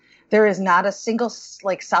pace. There is not a single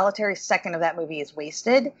like solitary second of that movie is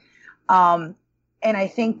wasted. And I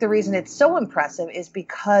think the reason it's so impressive is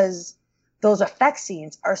because those effect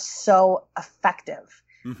scenes are so effective.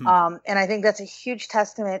 Mm-hmm. And I think that's a huge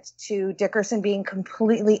testament to Dickerson being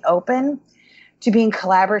completely open to being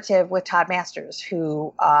collaborative with Todd Masters,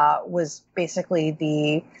 who was basically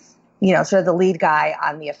the sort of the lead guy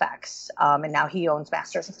on the effects. And now he owns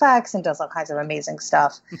Masters Effects and does all kinds of amazing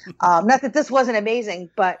stuff. Not that this wasn't amazing,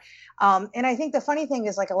 but and I think the funny thing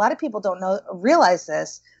is, like, a lot of people don't realize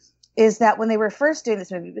this, is that when they were first doing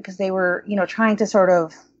this movie, because they were, trying to sort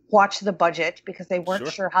of watch the budget because they weren't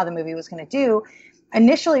sure how the movie was going to do,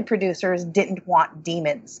 initially producers didn't want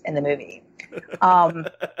demons in the movie.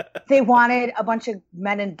 They wanted a bunch of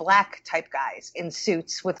Men in Black type guys in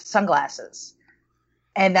suits with sunglasses.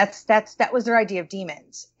 And that was their idea of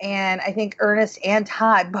demons. And I think Ernest and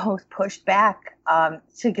Todd both pushed back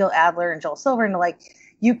to Gil Adler and Joel Silver, and like,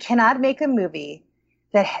 you cannot make a movie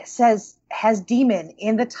that has demon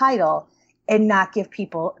in the title and not give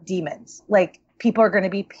people demons. Like, people are going to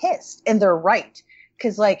be pissed, and they're right.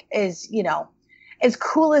 Because like, as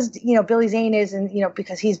cool as Billy Zane is, and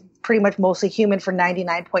because he's pretty much mostly human for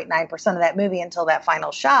 99.9% of that movie until that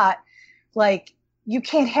final shot, like, you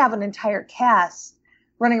can't have an entire cast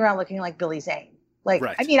running around looking like Billy Zane. Like,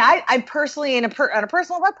 right. I mean, I personally, on a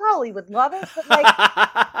personal level, I probably would love it, but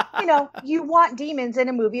like, you want demons in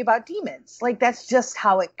a movie about demons. Like, that's just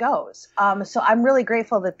how it goes. So I'm really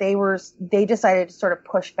grateful that they decided to sort of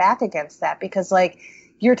push back against that, because like,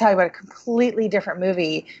 you're talking about a completely different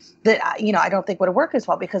movie that, I don't think would have worked as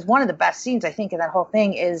well, because one of the best scenes, I think, in that whole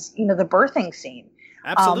thing is, the birthing scene.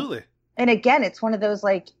 Absolutely. And again, it's one of those,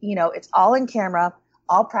 like, it's all in camera,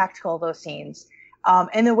 all practical, those scenes.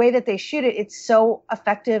 And the way that they shoot it, it's so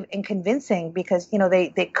effective and convincing because,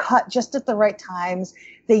 they cut just at the right times.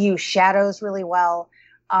 They use shadows really well.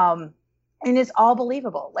 And it's all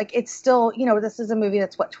believable. Like, it's still, this is a movie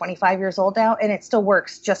that's 25 years old now, and it still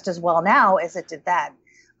works just as well now as it did then.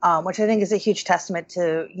 Which I think is a huge testament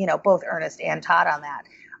to, both Ernest and Todd on that.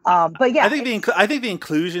 But yeah, I think the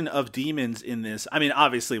inclusion of demons in this, I mean,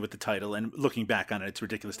 obviously with the title and looking back on it, it's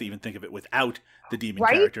ridiculous to even think of it without the demon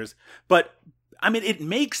characters. But I mean, it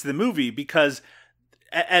makes the movie, because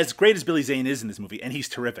as great as Billy Zane is in this movie, and he's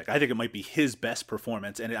terrific, I think it might be his best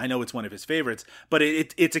performance, and I know it's one of his favorites, but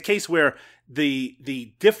it's a case where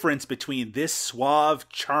the difference between this suave,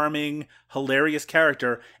 charming, hilarious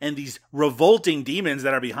character and these revolting demons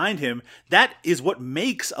that are behind him, that is what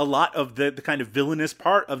makes a lot of the kind of villainous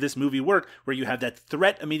part of this movie work, where you have that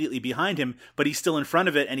threat immediately behind him, but he's still in front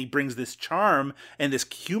of it, and he brings this charm and this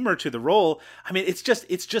humor to the role. I mean, it's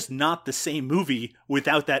just not the same movie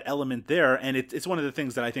without that element there, and it's one of the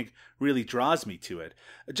things that I think really draws me to it.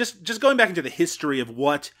 Just going back into the history of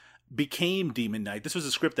what became Demon Knight. This was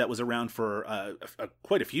a script that was around for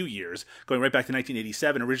quite a few years, going right back to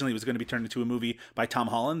 1987. Originally, it was going to be turned into a movie by Tom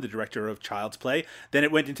Holland, the director of Child's Play. Then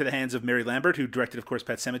it went into the hands of Mary Lambert, who directed, of course,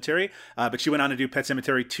 Pet Sematary. But she went on to do Pet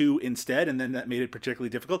Sematary 2 instead, and then that made it particularly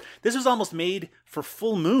difficult. This was almost made for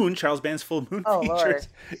Full Moon, Charles Band's Full Moon features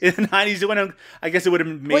in the 90s. It went on, I guess it would have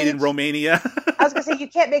been made in Romania. I was going to say, you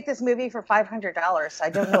can't make this movie for $500, so I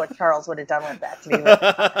don't know what Charles would have done with that, to be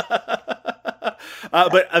honest.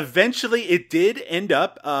 But eventually it did end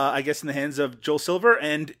up, I guess, in the hands of Joel Silver,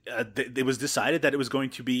 and it was decided that it was going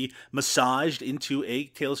to be massaged into a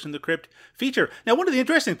Tales from the Crypt feature. Now, one of the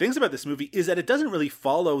interesting things about this movie is that it doesn't really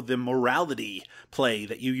follow the morality play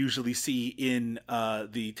that you usually see in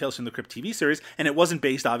the Tales from the Crypt TV series, and it wasn't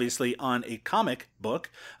based, obviously, on a comic book.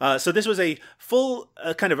 So this was a full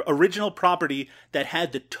kind of original property that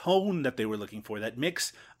had the tone that they were looking for, that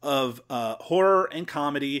mix of horror and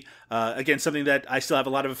comedy. Again, something that I still have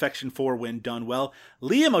a lot of affection for when done well.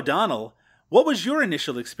 Liam O'Donnell, what was your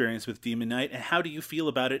initial experience with Demon Knight, and how do you feel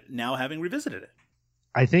about it now having revisited it?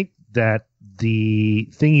 I think that the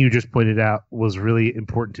thing you just pointed out was really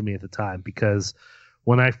important to me at the time, because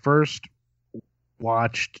when I first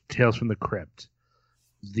watched Tales from the Crypt,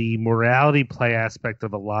 the morality play aspect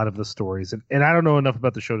of a lot of the stories, and I don't know enough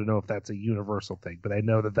about the show to know if that's a universal thing, but I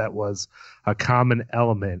know that that was a common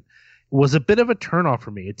element, was a bit of a turnoff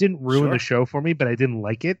for me. It didn't ruin the show for me, but I didn't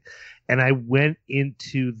like it. And I went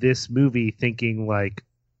into this movie thinking like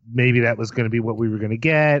maybe that was going to be what we were going to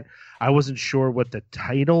get. I wasn't sure what the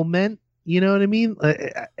title meant. You know what I mean?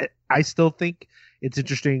 I still think it's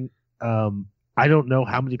interesting. I don't know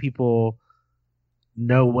how many people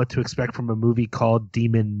know what to expect from a movie called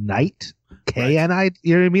Demon Knight. K-N-I,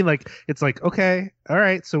 you know what I mean? Like, it's like, okay, all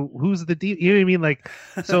right, so who's the demon? You know what I mean? Like,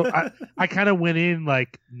 so I kind of went in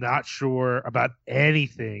like not sure about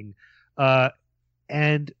anything,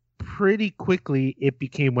 and pretty quickly it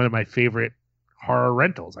became one of my favorite horror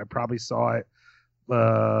rentals. I probably saw it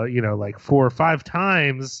like 4 or 5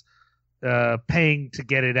 times, paying to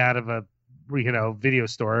get it out of a video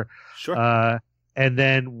store. And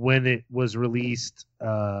then when it was released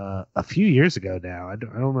a few years ago now, I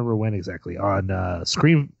don't remember when exactly, on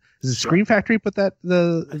Scream. Is it Scream Factory put that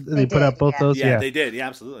they put out both those? Yeah, they did. Yeah,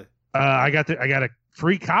 absolutely. I got a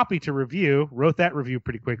free copy to review. Wrote that review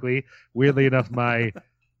pretty quickly. Weirdly enough, my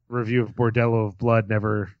review of Bordello of Blood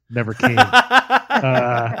never came.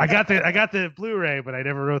 I got the Blu-ray, but I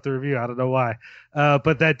never wrote the review. I don't know why.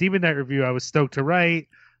 But that Demon Knight review, I was stoked to write.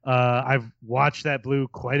 I've watched that Blue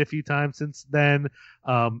quite a few times since then.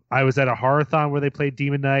 I was at a horror-thon where they played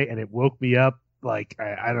Demon Knight, and it woke me up. Like,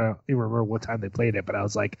 I don't even remember what time they played it, but I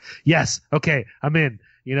was like, yes, okay, I'm in.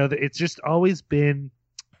 It's just always been.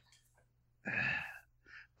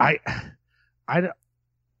 I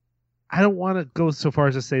don't want to go so far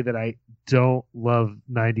as to say that I don't love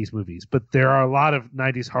 90s movies, but there are a lot of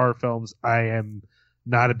 90s horror films I am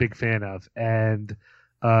not a big fan of, and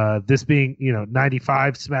this being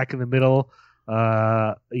 95 smack in the middle.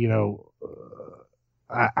 I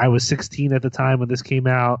was 16 at the time when this came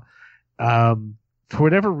out. For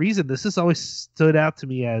whatever reason, this has always stood out to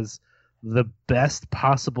me as the best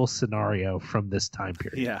possible scenario from this time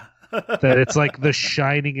period. Yeah. That it's like the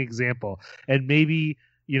shining example. And maybe,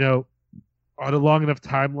 on a long enough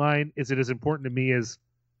timeline, is it as important to me as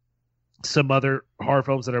some other horror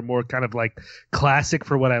films that are more kind of like classic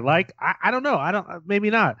for what I like? I don't know. Maybe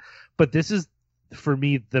not. But this is, for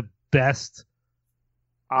me, the best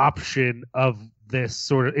option of this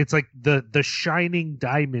sort of. It's like the shining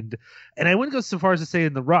diamond. And I wouldn't go so far as to say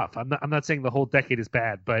in the rough. I'm not saying the whole decade is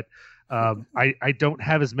bad, but I don't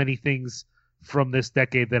have as many things from this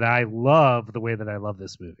decade that I love the way that I love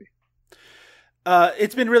this movie.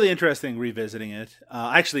 It's been really interesting revisiting it.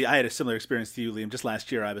 Actually, I had a similar experience to you, Liam. Just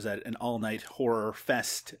last year, I was at an all-night horror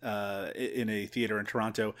fest in a theater in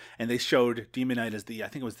Toronto, and they showed Demon Knight as I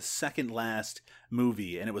think it was the second last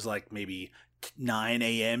movie, and it was like maybe 9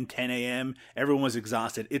 a.m., 10 a.m. Everyone was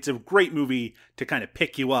exhausted. It's a great movie to kind of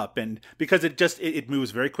pick you up, and because it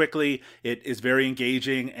moves very quickly, it is very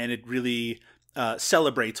engaging, and it really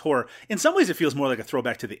celebrates horror. In some ways, it feels more like a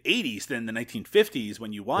throwback to the 80s than the 1950s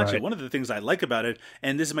when you watch it. One of the things I like about it,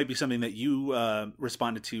 and this might be something that you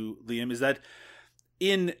responded to, Liam, is that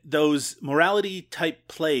in those morality type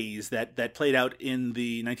plays that played out in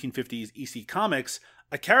the 1950s EC comics,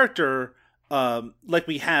 a character like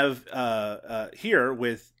we have here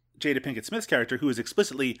with Jada Pinkett Smith's character, who is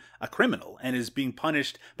explicitly a criminal and is being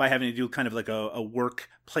punished by having to do kind of like a work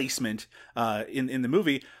placement in the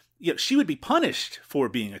movie. she would be punished for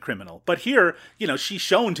being a criminal. But here, she's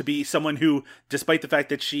shown to be someone who, despite the fact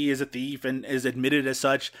that she is a thief and is admitted as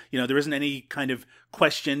such, there isn't any kind of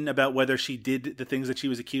question about whether she did the things that she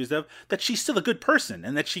was accused of, that she's still a good person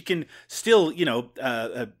and that she can still,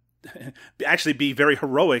 actually be very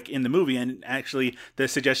heroic in the movie. And actually the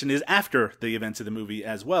suggestion is after the events of the movie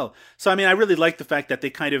as well. So, I mean, I really like the fact that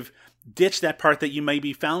they kind of ditch that part that you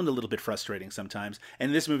maybe found a little bit frustrating sometimes.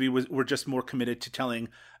 And this movie we're just more committed to telling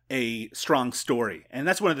a strong story. And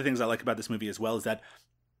that's one of the things I like about this movie as well, is that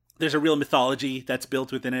there's a real mythology that's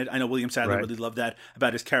built within it. I know William Sadler really loved that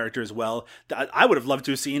about his character as well. I would have loved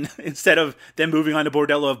to have seen, instead of them moving on to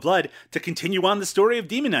Bordello of Blood, to continue on the story of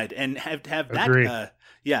Demon Knight and have that.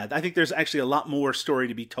 I think there's actually a lot more story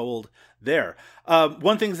to be told there.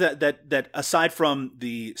 One thing that aside from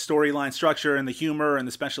the storyline structure and the humor and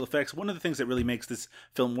the special effects, one of the things that really makes this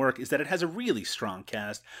film work is that it has a really strong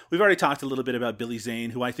cast. We've already talked a little bit about Billy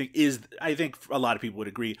Zane, who I think a lot of people would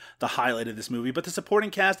agree, the highlight of this movie. But the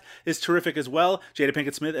supporting cast is terrific as well. Jada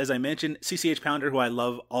Pinkett Smith, as I mentioned, CCH Pounder, who I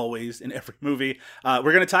love always in every movie. We're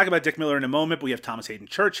going to talk about Dick Miller in a moment, but we have Thomas Hayden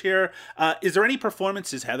Church here. Is there any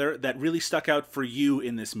performances, Heather, that really stuck out for you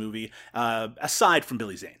in this movie, aside from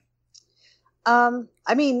Billy Zane?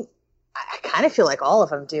 I mean, I kind of feel like all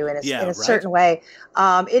of them do in a certain way.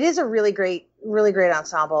 It is a really great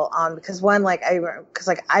ensemble. Because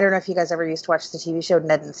I don't know if you guys ever used to watch the TV show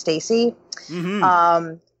Ned and Stacy.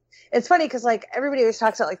 Mm-hmm. It's funny because everybody always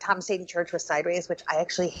talks about Thomas Hayden Church with Sideways, which I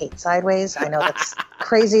actually hate Sideways. I know that's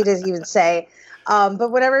crazy to even say.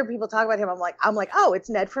 But whenever people talk about him, I'm like, oh,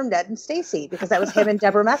 it's Ned from Ned and Stacy, because that was him and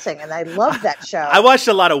Deborah Messing, and I loved that show. I watched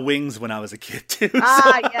a lot of Wings when I was a kid too.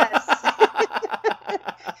 Yes.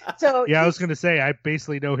 So I was going to say, I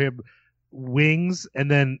basically know him Wings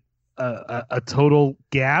and then a Total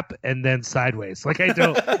Gap and then Sideways.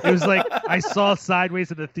 It was like I saw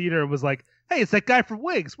Sideways in the theater and was like, hey, it's that guy from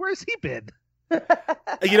Wings. Where's he been?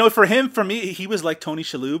 For me, he was like Tony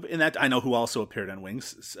Shalhoub in that. I know who also appeared on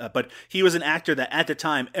Wings, but he was an actor that at the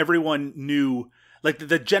time everyone knew.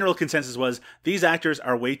 The general consensus was these actors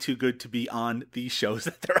are way too good to be on these shows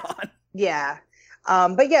that they're on. Yeah.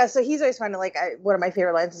 So he's always fun. One of my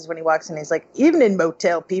favorite lines is when he walks in, he's like, "Evening,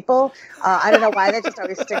 motel people." I don't know why, that just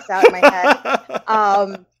always sticks out in my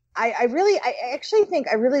head. I actually think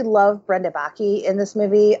I really love Brenda Baki in this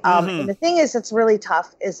movie. And the thing is, that's really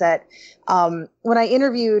tough is that when I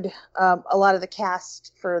interviewed a lot of the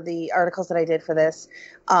cast for the articles that I did for this,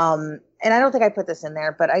 and I don't think I put this in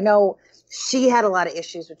there, but I know she had a lot of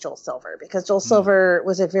issues with Joel Silver, because Joel Silver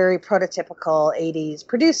was a very prototypical 80s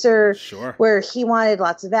producer, where he wanted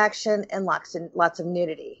lots of action and lots of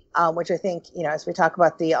nudity, which I think, as we talk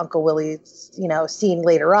about the Uncle Willie, scene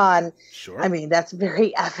later on, I mean, that's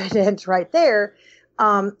very evident right there.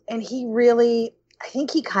 And I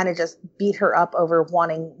think he kind of just beat her up over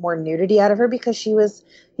wanting more nudity out of her, because she was,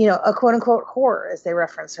 a quote unquote whore, as they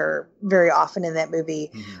reference her very often in that movie.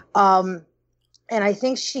 And I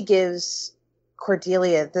think she gives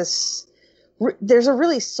Cordelia there's a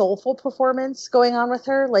really soulful performance going on with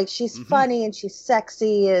her. She's funny and she's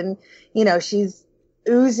sexy and, she's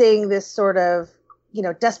oozing this sort of,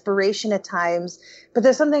 desperation at times, but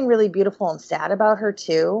there's something really beautiful and sad about her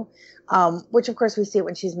too. Which of course we see it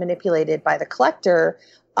when she's manipulated by the Collector.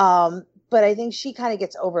 But I think she kind of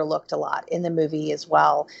gets overlooked a lot in the movie as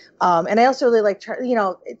well. And I also really like,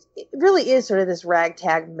 it really is sort of this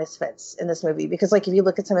ragtag misfits in this movie, because if you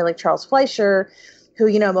look at somebody like Charles Fleischer, who,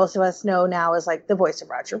 most of us know now as the voice of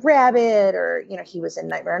Roger Rabbit, or, he was in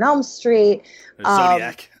Nightmare on Elm Street.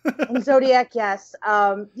 Zodiac. Zodiac, yes.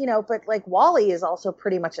 But Wally is also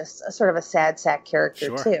pretty much a sort of a sad sack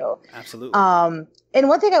character too. Absolutely. And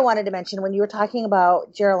one thing I wanted to mention when you were talking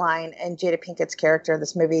about Geraldine and Jada Pinkett's character in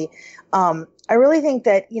this movie, I really think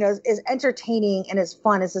that, as entertaining and as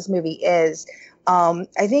fun as this movie is,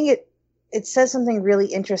 I think it says something really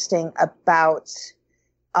interesting about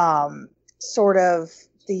sort of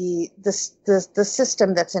the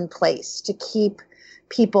system that's in place to keep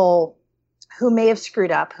people who may have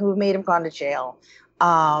screwed up, who may have gone to jail,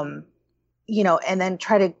 and then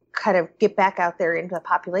try to kind of get back out there into the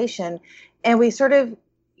population. And we sort of,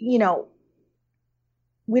 we don't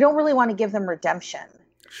really want to give them redemption.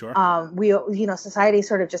 Sure. Society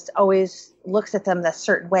sort of just always looks at them that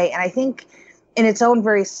certain way. And I think in its own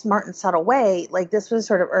very smart and subtle way, this was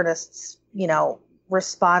sort of Ernest's,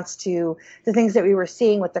 response to the things that we were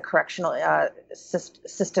seeing with the correctional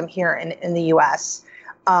system here in the U.S.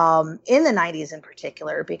 In the 90s in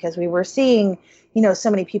particular, because we were seeing, so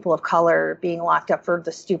many people of color being locked up for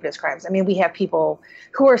the stupidest crimes. I mean, we have people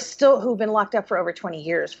who've been locked up for over 20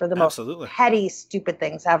 years for the most petty, stupid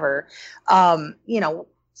things ever.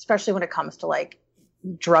 especially when it comes to like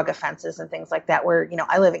drug offenses and things like that, where,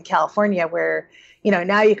 I live in California where,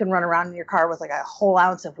 now you can run around in your car with like a whole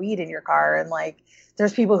ounce of weed in your car. And like,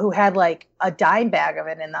 there's people who had like a dime bag of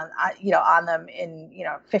it and on them in,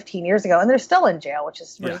 15 years ago, and they're still in jail, which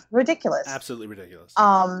is ridiculous. Absolutely ridiculous.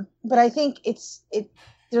 But I think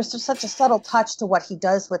there's just such a subtle touch to what he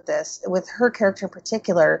does with this, with her character in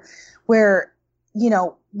particular, where,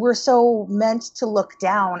 we're so meant to look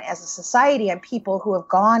down as a society on people who have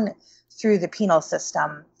gone through the penal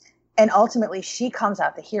system, and ultimately she comes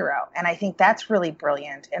out the hero. And I think that's really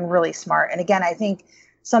brilliant and really smart. And again, I think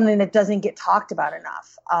something that doesn't get talked about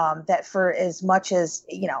enough, that for as much as,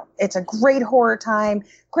 it's a great horror time,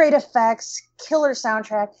 great effects, killer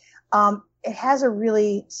soundtrack, it has a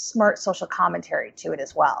really smart social commentary to it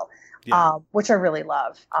as well. Which I really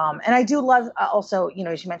love. And I do love also,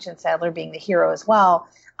 as you mentioned, Sadler being the hero as well,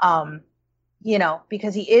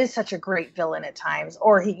 because he is such a great villain at times,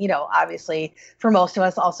 or he, obviously for most of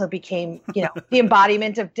us also became, the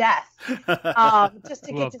embodiment of death. Just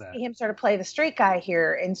to get to see him sort of play the straight guy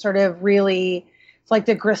here and sort of really like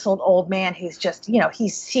the grizzled old man who's just,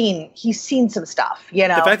 he's seen some stuff, The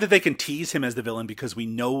fact that they can tease him as the villain because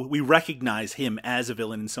we recognize him as a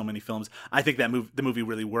villain in so many films, I think that the movie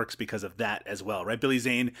really works because of that as well, right? Billy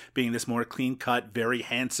Zane being this more clean-cut, very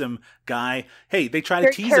handsome guy. Hey, they try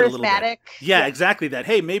to tease it a little bit. Yeah, exactly that.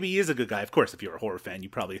 Hey, maybe he is a good guy. Of course, if you're a horror fan, you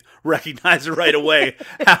probably recognize it right away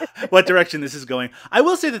what direction this is going. I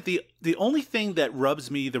will say that the only thing that rubs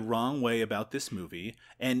me the wrong way about this movie,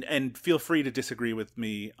 and feel free to disagree with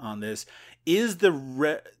me on this, is the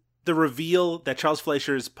reveal that Charles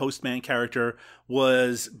Fleischer's Postman character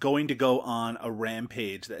was going to go on a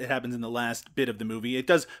rampage. It happens in the last bit of the movie. It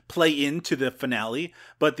does play into the finale,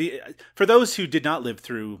 but for those who did not live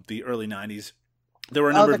through the early 90s, there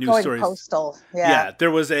were a number of news stories. Postal. Yeah,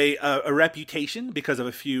 there was a reputation because of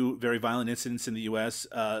a few very violent incidents in the U.S.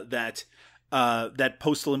 That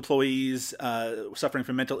postal employees suffering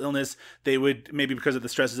from mental illness, they would, maybe because of the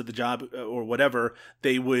stresses of the job or whatever,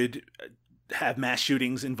 they would have mass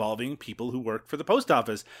shootings involving people who worked for the post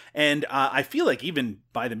office. And I feel like even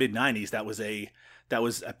by the mid 90s, that was a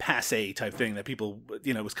passé type thing that people,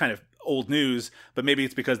 it was kind of old news, but maybe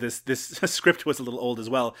it's because this script was a little old as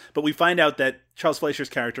well. But we find out that Charles Fleischer's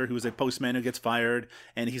character, who is a postman who gets fired,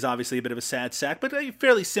 and he's obviously a bit of a sad sack, but a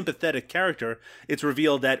fairly sympathetic character, it's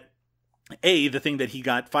revealed that A, the thing that he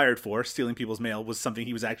got fired for, stealing people's mail, was something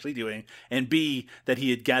he was actually doing, and B, that he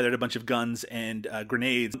had gathered a bunch of guns and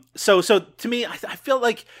grenades. So to me, I feel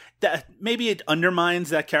like that maybe it undermines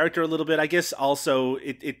that character a little bit. I guess also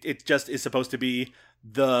it just is supposed to be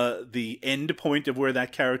the end point of where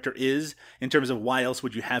that character is in terms of why else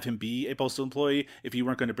would you have him be a postal employee if you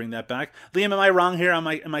weren't going to bring that back. Liam, am I wrong here? Am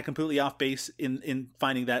I completely off base in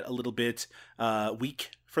finding that a little bit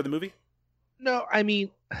weak for the movie? No, I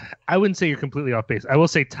mean, I wouldn't say you're completely off base. I will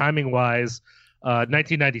say timing wise,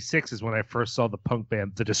 1996 is when I first saw the punk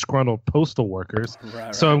band, the Disgruntled Postal Workers.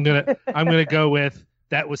 Right. So I'm gonna go with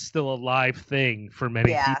that was still a live thing for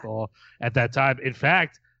many people at that time. In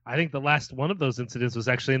fact, I think the last one of those incidents was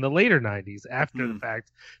actually in the later 90s after the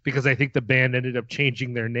fact, because I think the band ended up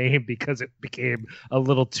changing their name because it became a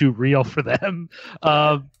little too real for them.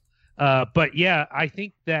 But yeah, I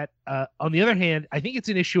think that on the other hand, I think it's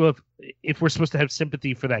an issue of if we're supposed to have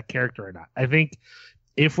sympathy for that character or not. I think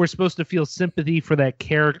if we're supposed to feel sympathy for that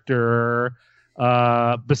character,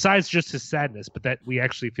 besides just his sadness, but that we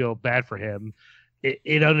actually feel bad for him,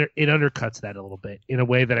 it undercuts that a little bit in a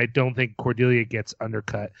way that I don't think Cordelia gets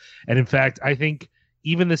undercut. And in fact, I think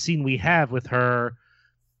even the scene we have with her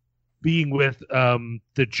being with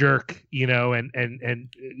the jerk, and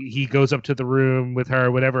he goes up to the room with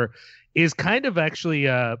her, whatever, is kind of actually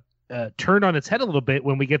turned on its head a little bit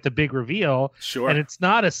when we get the big reveal. Sure. And it's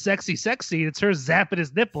not a sexy scene. It's her zapping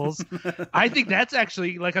his nipples. I think that's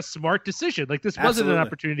actually like a smart decision. Like this wasn't an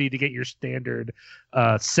opportunity to get your standard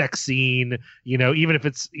sex scene, even if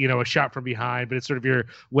it's, a shot from behind, but it's sort of your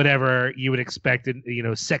whatever you would expect and,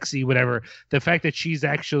 sexy, whatever. The fact that she's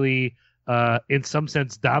actually in some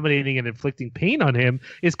sense dominating and inflicting pain on him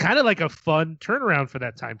is kind of like a fun turnaround for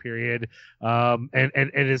that time period,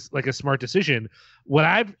 and is like a smart decision. What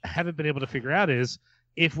I haven't been able to figure out is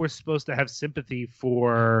if we're supposed to have sympathy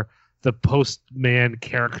for the postman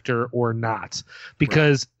character or not,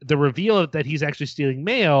 because the reveal that he's actually stealing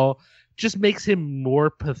mail just makes him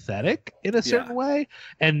more pathetic in a certain way,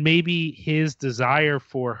 and maybe his desire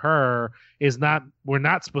for her is not, we're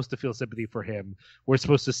not supposed to feel sympathy for him. We're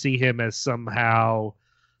supposed to see him as somehow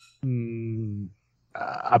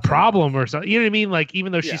a problem or something. You know what I mean? Like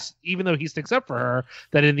even though he sticks up for her,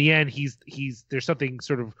 that in the end he's there's something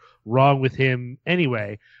sort of wrong with him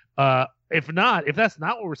anyway. If that's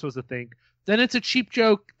not what we're supposed to think, then it's a cheap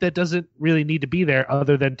joke that doesn't really need to be there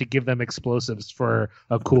other than to give them explosives for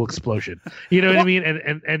a cool explosion. You know what I mean?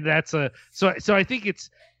 And that's so I think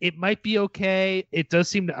it might be okay. It does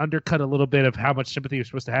seem to undercut a little bit of how much sympathy you're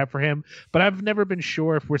supposed to have for him, but I've never been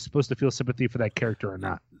sure if we're supposed to feel sympathy for that character or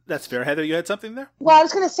not. That's fair. Heather, you had something there? Well, I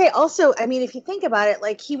was going to say also, I mean, if you think about it,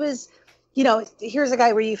 like he was, here's a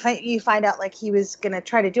guy where you find out like he was going to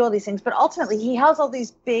try to do all these things, but ultimately he has all these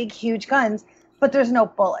big, huge guns, but there's no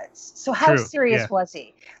bullets. So how serious was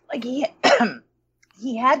he? Like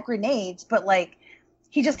he had grenades, but like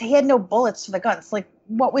he had no bullets for the guns. Like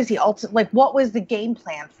what was what was the game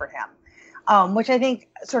plan for him? Which I think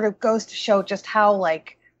sort of goes to show just how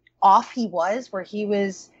like off he was, where he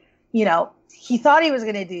was, he thought he was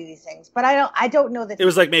going to do these things, but I don't know that it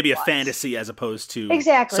was like maybe a fantasy as opposed to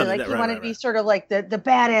exactly like he wanted to be sort of like the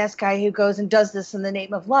badass guy who goes and does this in the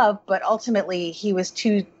name of love, but ultimately he was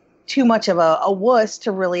too much of a wuss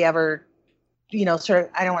to really ever, sort of,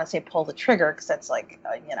 I don't want to say pull the trigger because that's like,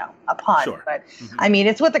 a pun, sure. But I mean,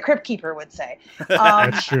 it's what the Crypt Keeper would say.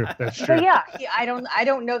 That's true. But yeah, I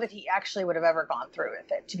don't know that he actually would have ever gone through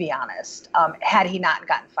with it, to be honest, had he not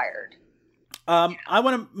gotten fired. I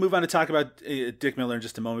want to move on to talk about Dick Miller in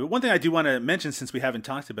just a moment. But one thing I do want to mention, since we haven't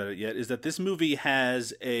talked about it yet, is that this movie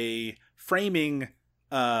has a framing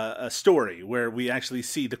a story where we actually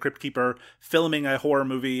see the Crypt Keeper filming a horror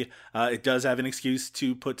movie. It does have an excuse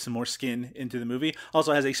to put some more skin into the movie.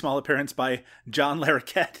 Also has a small appearance by John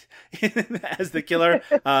Larroquette as the killer.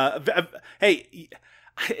 Hey,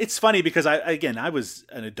 it's funny because I was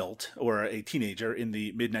an adult or a teenager in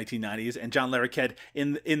the mid 1990s, and John Larroquette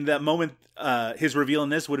in that moment, his reveal in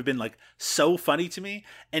this would have been like so funny to me.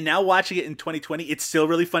 And now watching it in 2020, it's still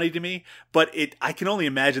really funny to me. But I can only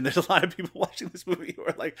imagine there's a lot of people watching this movie who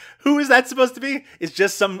are like, "Who is that supposed to be? It's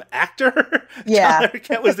just some actor." Yeah, John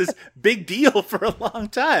Larroquette was this big deal for a long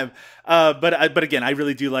time. But again, I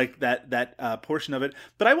really do like that portion of it.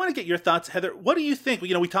 But I want to get your thoughts, Heather. What do you think?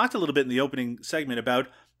 We talked a little bit in the opening segment about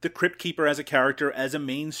the Crypt Keeper as a character, as a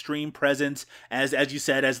mainstream presence, as you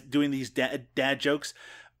said, as doing these dad jokes.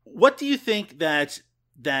 What do you think that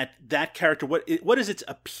character? What is its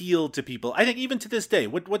appeal to people? I think even to this day,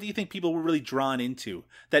 what do you think people were really drawn into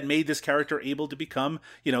that made this character able to become,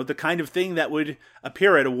 the kind of thing that would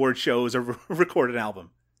appear at award shows or record an album?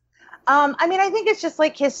 I mean, I think it's just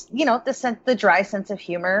like his, the dry sense of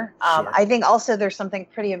humor. Sure. I think also there's something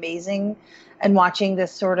pretty amazing in watching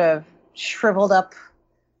this sort of shriveled up,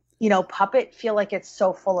 puppet feel like it's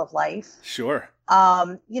so full of life. Sure.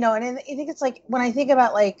 And I think it's like when I think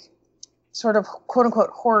about like sort of quote unquote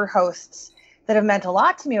horror hosts that have meant a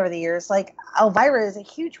lot to me over the years, like Elvira is a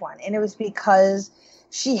huge one. And it was because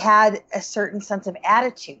she had a certain sense of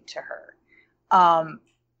attitude to her.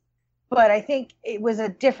 But I think it was a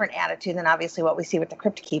different attitude than obviously what we see with the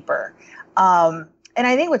Crypt Keeper. And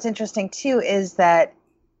I think what's interesting too is that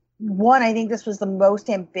one, I think this was the most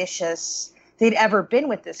ambitious they'd ever been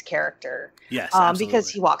with this character. Yes, absolutely. Because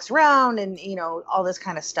he walks around and, all this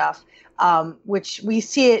kind of stuff, which we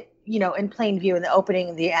see it, in plain view in the opening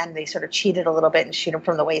and the end. They sort of cheated a little bit and shoot him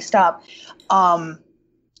from the waist up. But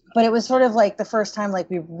it was sort of like the first time like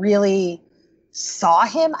we really saw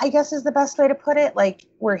him, I guess is the best way to put it, like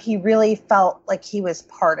where he really felt like he was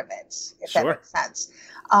part of it, if that makes sense.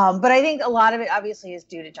 But I think a lot of it obviously is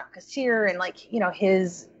due to John Kassir and like,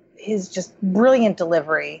 his just brilliant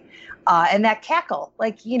delivery. And that cackle,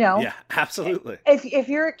 like, Yeah, absolutely. If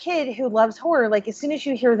you're a kid who loves horror, like as soon as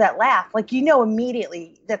you hear that laugh, like,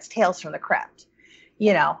 immediately that's Tales from the Crypt,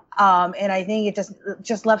 and I think it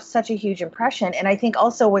just left such a huge impression. And I think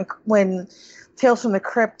also when Tales from the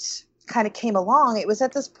Crypt kind of came along, it was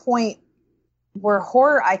at this point where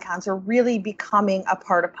horror icons are really becoming a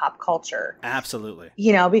part of pop culture. Absolutely.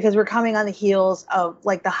 Because we're coming on the heels of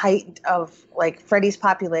like the height of like Freddy's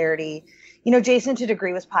popularity. Jason to a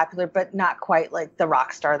degree was popular, but not quite like the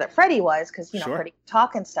rock star that Freddy was, because, Sure. Freddy could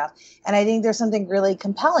talk and stuff. And I think there's something really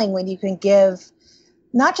compelling when you can give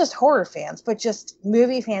not just horror fans, but just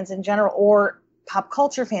movie fans in general or pop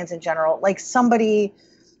culture fans in general, like somebody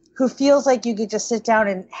who feels like you could just sit down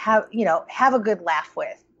and have a good laugh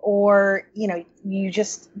with, or,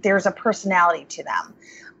 there's a personality to them.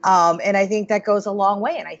 And I think that goes a long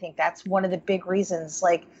way. And I think that's one of the big reasons,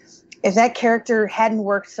 like, if that character hadn't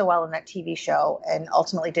worked so well in that TV show and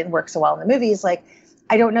ultimately didn't work so well in the movies, like,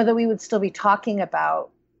 I don't know that we would still be talking about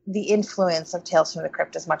the influence of Tales from the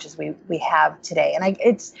Crypt as much as we have today. And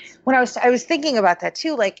I was thinking about that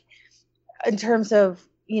too, like in terms of,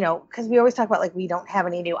 because we always talk about like we don't have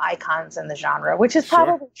any new icons in the genre, which is Sure.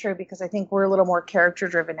 probably true because I think we're a little more character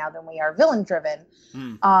driven now than we are villain driven.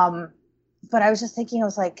 But I was just thinking, I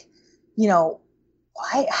was like,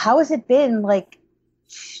 how has it been like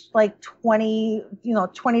 20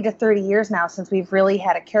 to 30 years now since we've really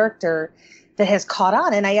had a character that has caught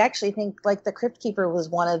on? And I actually think like the Crypt Keeper was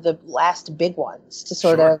one of the last big ones to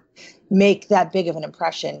sort of make that big of an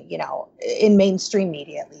impression, in mainstream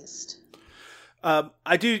media at least.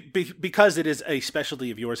 I do, because it is a specialty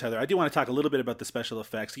of yours, Heather. I do want to talk a little bit about the special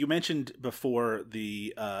effects. You mentioned before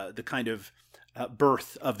the kind of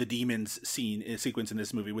birth of the demons sequence in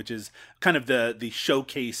this movie, which is kind of the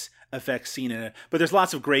showcase effects scene in it. But there's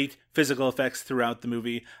lots of great physical effects throughout the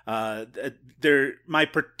movie. They're my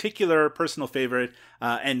particular personal favorite,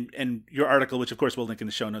 and your article, which of course we'll link in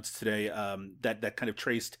the show notes today, that kind of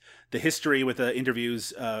traced the history with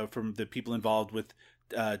interviews from the people involved with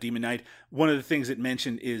Demon Knight. One of the things it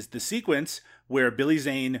mentioned is the sequence where Billy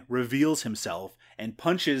Zane reveals himself and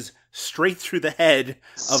punches straight through the head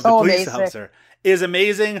of the police officer is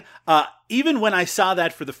amazing. Even when I saw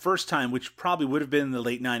that for the first time, which probably would have been in the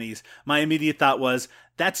late 90s, my immediate thought was,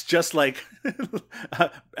 that's just like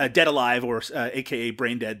Dead Alive, or aka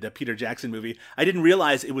Brain Dead, the Peter Jackson movie. I didn't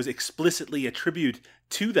realize it was explicitly a tribute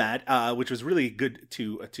to that, which was really good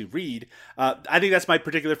to read. I think that's my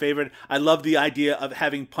particular favorite. I love the idea of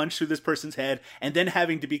having punched through this person's head and then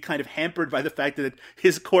having to be kind of hampered by the fact that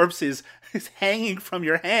his corpse is hanging from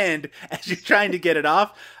your hand as you're trying to get it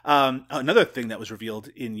off. Another thing that was revealed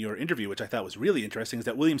in your interview, which I thought was really interesting, is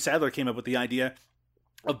that William Sadler came up with the idea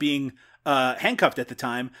of being handcuffed at the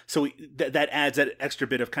time, so that adds that extra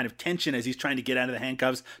bit of kind of tension as he's trying to get out of the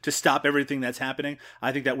handcuffs to stop everything that's happening.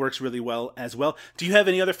 I think that works really well as well. Do you have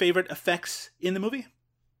any other favorite effects in the movie?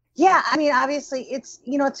 Yeah, I mean, obviously, it's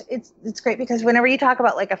great because whenever you talk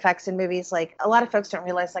about like effects in movies, like a lot of folks don't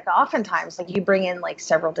realize, like oftentimes, like you bring in like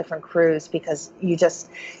several different crews because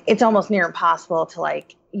it's almost near impossible to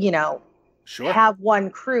like have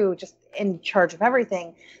one crew just in charge of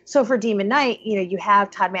everything. So for Demon Knight, you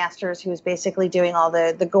have Todd Masters, who is basically doing all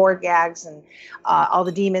the gore gags and all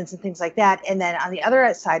the demons and things like that. And then on the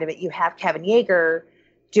other side of it, you have Kevin Yeager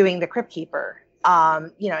doing the Crypt Keeper.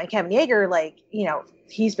 And Kevin Yeager,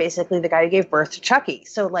 he's basically the guy who gave birth to Chucky.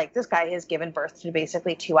 So like this guy has given birth to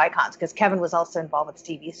basically two icons, because Kevin was also involved with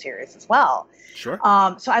the TV series as well. Sure.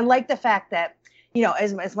 So I like the fact that,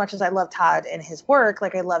 as much as I love Todd and his work,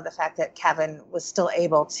 like I love the fact that Kevin was still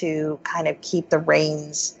able to kind of keep the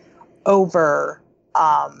reins over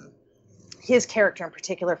his character in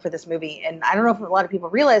particular for this movie. And I don't know if a lot of people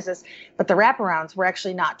realize this, but the wraparounds were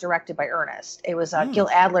actually not directed by Ernest. It was Gil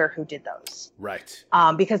Adler who did those. Right.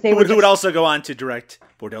 Because they who would also go on to direct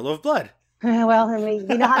Bordello of Blood. Well, I mean,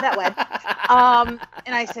 you know how that went.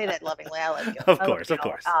 And I say that lovingly. I love Gil. Of course.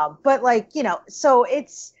 But so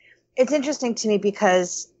it's interesting to me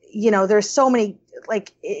because, there's so many,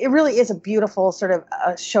 like, it really is a beautiful sort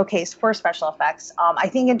of showcase for special effects. I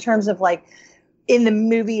think in terms of like in the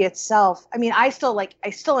movie itself, I mean, I still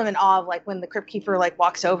am in awe of like when the Crypt Keeper like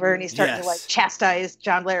walks over and he's starting to like chastise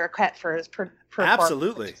John Larroquette for his performance.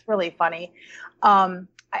 Absolutely. It's really funny.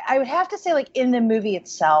 I would have to say, like, in the movie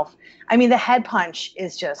itself, I mean, the head punch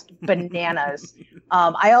is just bananas.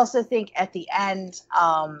 I also think at the end,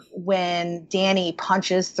 when Danny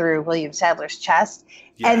punches through William Sadler's chest,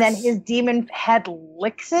 and then his demon head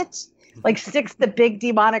licks it, like sticks the big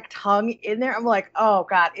demonic tongue in there, I'm like, oh,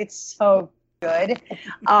 God, it's so good.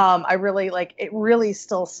 I really it really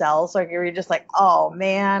still sells. Like you're just like, oh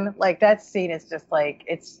man, like that scene is just like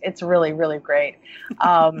it's really, really great.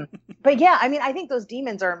 But yeah, I mean, I think those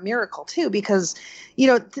demons are a miracle too, because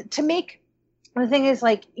to make, the thing is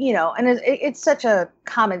like, and it's such a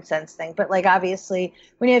common sense thing, but like obviously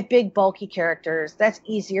when you have big bulky characters, that's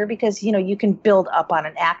easier because you can build up on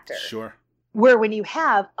an actor. Sure. Where when you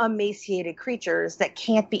have emaciated creatures that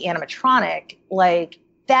can't be animatronic, like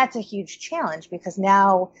that's a huge challenge, because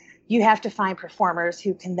now you have to find performers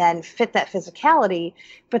who can then fit that physicality,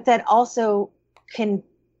 but that also can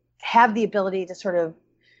have the ability to sort of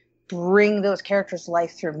bring those characters to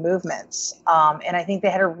life through movements. And I think they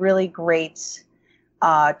had a really great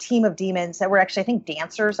team of demons that were actually, I think,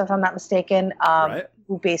 dancers, if I'm not mistaken,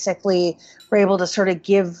 who basically were able to sort of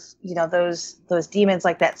give, those demons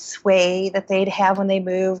like that sway that they'd have when they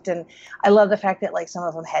moved. And I love the fact that like some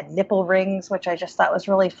of them had nipple rings, which I just thought was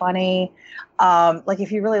really funny. Like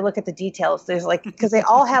if you really look at the details, there's like, because they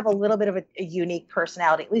all have a little bit of a unique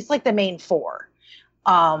personality, at least like the main four.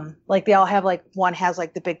 Like they all have like, one has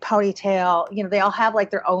like the big ponytail, they all have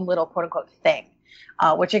like their own little quote unquote thing,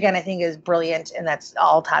 which again, I think is brilliant. And that's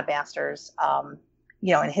all Todd Masters.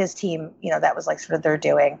 and his team, that was like sort of their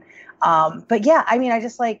doing. But yeah, I mean, I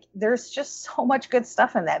just like, there's just so much good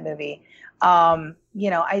stuff in that movie.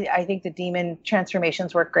 I think the demon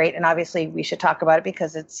transformations work great. And obviously we should talk about it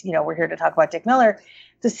because it's, we're here to talk about Dick Miller.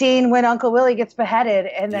 The scene when Uncle Willie gets beheaded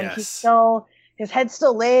and then his head's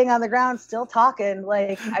still laying on the ground, still talking.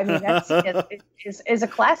 Like, I mean, is a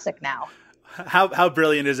classic now. How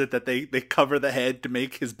brilliant is it that they cover the head to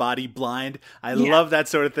make his body blind? I love that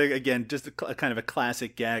sort of thing. Again, just a kind of a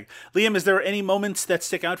classic gag. Liam, is there any moments that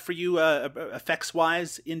stick out for you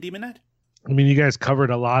effects-wise in Demon Knight? I mean, you guys covered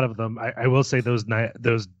a lot of them. I will say those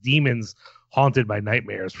demons haunted my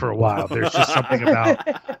nightmares for a while. There's just something about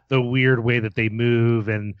the weird way that they move,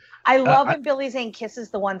 and I love when Billy Zane kisses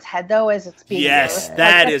the one's head though as it's being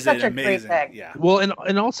that is such amazing. A great thing. Yeah. Well,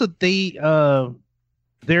 and also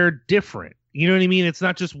they're different. You know what I mean? It's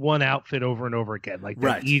not just one outfit over and over again. Like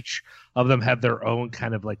each of them have their own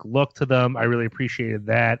kind of like look to them. I really appreciated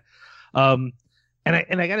that. And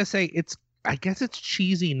I gotta say, I guess it's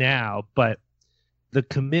cheesy now, but the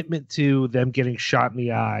commitment to them getting shot in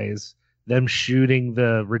the eyes, them shooting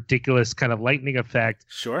the ridiculous kind of lightning effect,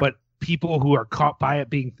 but people who are caught by it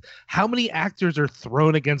being, how many actors are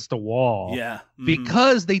thrown against a wall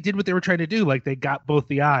because they did what they were trying to do, like they got both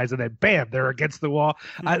the eyes and then bam, they're against the wall.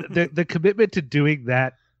 The commitment to doing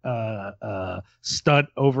that stunt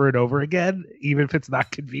over and over again, even if it's not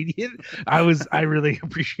convenient, I really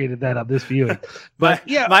appreciated that on this viewing. But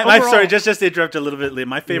sorry, just to interrupt a little bit, Liam,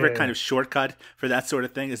 my favorite kind of shortcut for that sort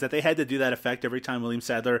of thing is that they had to do that effect every time William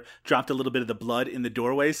Sadler dropped a little bit of the blood in the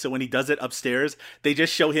doorway. So when he does it upstairs, they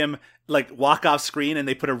just show him like walk off screen and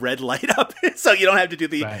they put a red light up so you don't have to do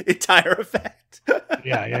the entire effect.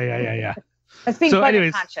 Yeah. That's being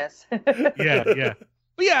budget conscious. Yeah.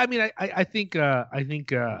 But yeah, I mean, I think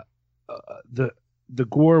the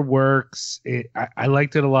gore works. I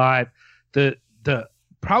liked it a lot. The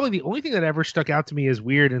probably the only thing that ever stuck out to me as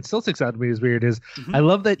weird and still sticks out to me as weird is I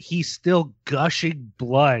love that he's still gushing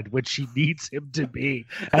blood, which she needs him to be.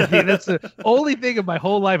 I think that's the only thing in my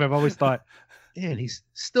whole life I've always thought, man, he's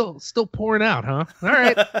still pouring out, huh? All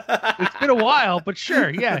right. It's been a while, but sure.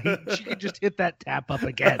 Yeah. She could just hit that tap up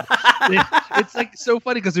again. It's like so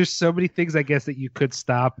funny because there's so many things, I guess, that you could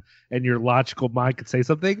stop and your logical mind could say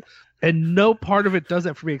something. And no part of it does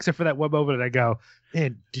that for me, except for that one moment. And I go,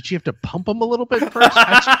 man, did she have to pump him a little bit first?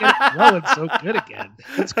 How'd she get it flowing so good again?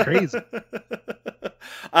 It's crazy.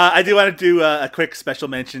 I do want to do a quick special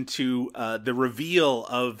mention to the reveal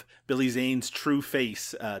of Billy Zane's true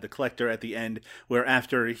face, the collector at the end, where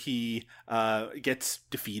after he gets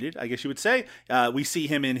defeated, I guess you would say, we see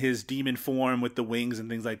him in his demon form with the wings and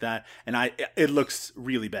things like that. And it looks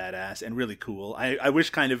really badass and really cool. I wish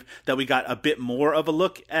kind of that we got a bit more of a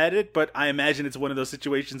look at it, but I imagine it's one of those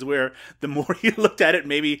situations where the more you looked at it,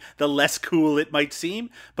 maybe the less cool it might seem.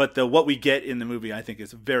 But what we get in the movie, I think,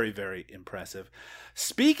 is very, very impressive.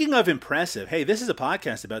 Speaking of impressive, hey, this is a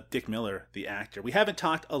podcast about Dick Miller, the actor. We haven't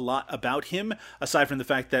talked a lot about him, aside from the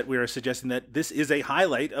fact that we are suggesting that this is a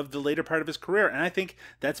highlight of the later part of his career, and I think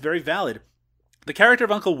that's very valid. The character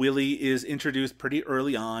of Uncle Willie is introduced pretty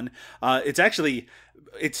early on.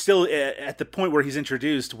 It's still at the point where he's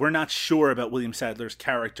introduced, we're not sure about William Sadler's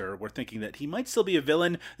character. We're thinking that he might still be a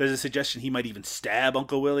villain. There's a suggestion he might even stab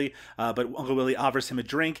Uncle Willie, but Uncle Willie offers him a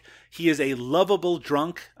drink. He is a lovable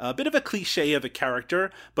drunk, a bit of a cliche of a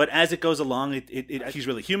character, but as it goes along, he's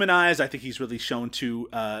really humanized. I think he's really shown to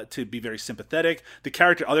be very sympathetic.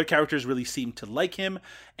 Other characters really seem to like him,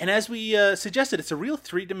 and as we suggested, it's a real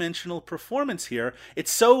three-dimensional performance here.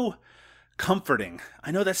 It's so comforting. I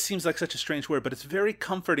know that seems like such a strange word, but it's very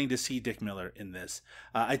comforting to see Dick Miller in this.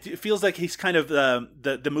 It feels like he's kind of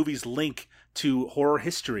the movie's link to horror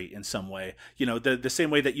history in some way. You know, the same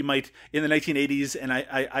way that you might in the 1980s, and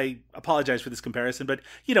I apologize for this comparison, but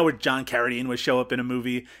you know, where John Carradine would show up in a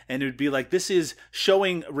movie and it would be like, this is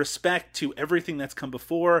showing respect to everything that's come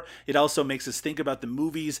before. It also makes us think about the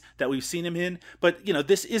movies that we've seen him in. But you know,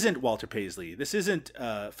 this isn't Walter Paisley. This isn't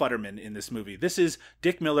Futterman in this movie. This is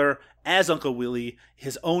Dick Miller as Uncle Willie,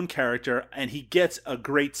 his own character, and he gets a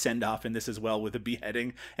great send-off in this as well with the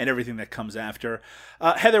beheading and everything that comes after.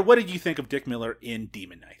 Heather, what did you think of Dick Miller in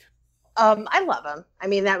Demon Knight? I love him. I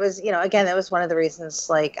mean, that was, again, that was one of the reasons,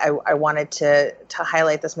 like, I wanted to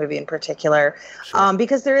highlight this movie in particular, sure.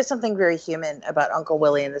 Because there is something very human about Uncle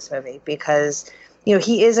Willie in this movie, because,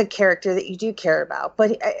 he is a character that you do care about.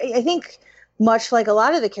 But I think, much like a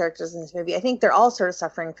lot of the characters in this movie, I think they're all sort of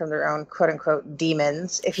suffering from their own quote unquote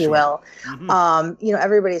demons, if you will. Mm-hmm.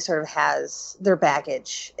 Everybody sort of has their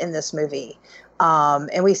baggage in this movie.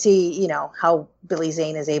 And we see, how Billy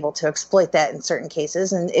Zane is able to exploit that in certain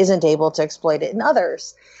cases and isn't able to exploit it in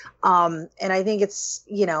others. And I think it's,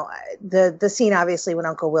 the scene, obviously, when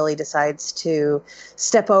Uncle Willie decides to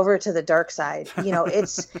step over to the dark side,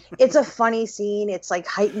 it's a funny scene. It's like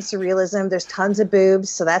heightened surrealism. There's tons of boobs,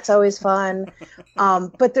 so that's always fun.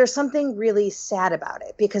 But there's something really sad about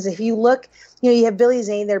it, because if you look, you have Billy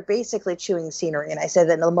Zane, they're basically chewing scenery. And I said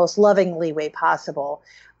that in the most lovingly way possible.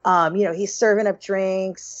 He's serving up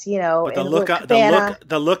drinks, But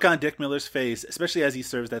the look on Dick Miller's face, especially as he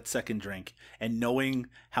serves that second drink, and knowing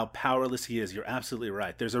how powerless he is, you're absolutely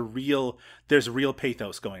right. There's real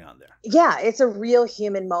pathos going on there. Yeah, it's a real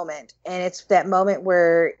human moment, and it's that moment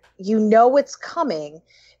where it's coming,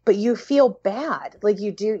 but you feel bad. Like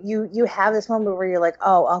you have this moment where you're like,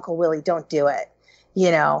 oh, Uncle Willie, don't do it.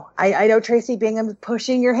 I know Tracy Bingham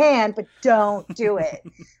pushing your hand, but don't do it.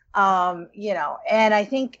 And I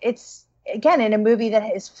think it's, again, in a movie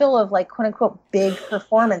that is full of, like, quote unquote big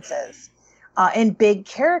performances and big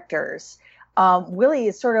characters. Willie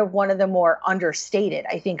is sort of one of the more understated,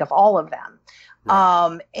 I think, of all of them.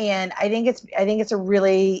 Right. And I think it's a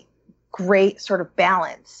really great sort of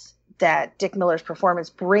balance that Dick Miller's performance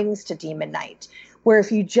brings to Demon Knight, where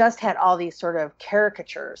if you just had all these sort of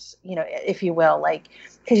caricatures, if you will, like,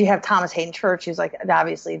 because you have Thomas Hayden Church, who's like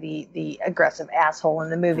obviously the aggressive asshole in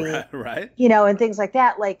the movie, right? And things like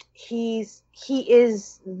that. Like he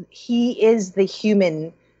is the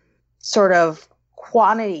human sort of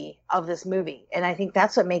quantity of this movie, and I think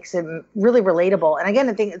that's what makes him really relatable. And again,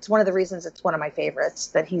 I think it's one of the reasons it's one of my favorites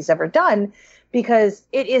that he's ever done, because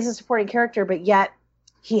it is a supporting character, but yet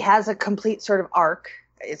he has a complete sort of arc.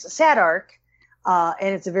 It's a sad arc.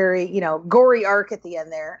 And it's a very, gory arc at the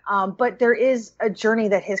end there. But there is a journey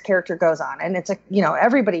that his character goes on. And it's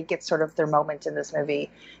everybody gets sort of their moment in this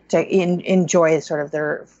movie to enjoy sort of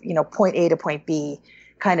their, point A to point B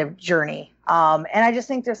kind of journey. And I just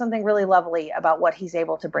think there's something really lovely about what he's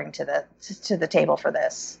able to bring to the table for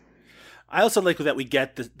this. I also like that we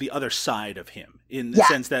get the other side of him, in the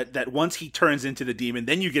sense that once he turns into the demon,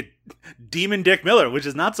 then you get Demon Dick Miller, which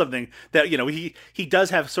is not something that, he does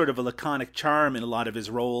have sort of a laconic charm in a lot of his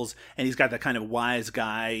roles, and he's got that kind of wise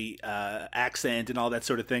guy accent and all that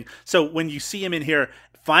sort of thing. So when you see him in here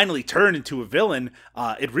finally turn into a villain,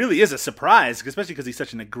 it really is a surprise, especially because he's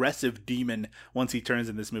such an aggressive demon once he turns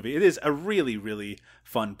in this movie. It is a really, really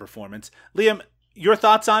fun performance. Liam, your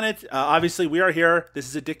thoughts on it? Obviously, we are here. This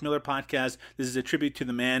is a Dick Miller podcast. This is a tribute to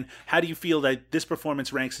the man. How do you feel that this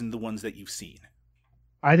performance ranks in the ones that you've seen?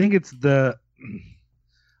 I think it's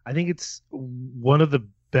one of the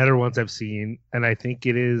better ones I've seen, and I think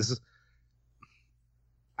it is.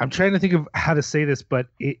 I'm trying to think of how to say this, but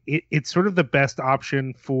it's sort of the best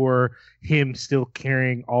option for him still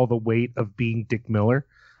carrying all the weight of being Dick Miller.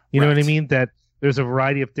 You know what I mean? That there's a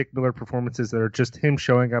variety of Dick Miller performances that are just him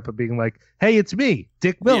showing up and being like, hey, it's me,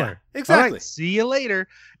 Dick Miller. Yeah, exactly. All right, see you later.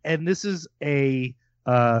 And this is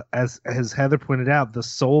as Heather pointed out, the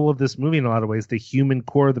soul of this movie in a lot of ways, the human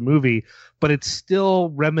core of the movie, but it's still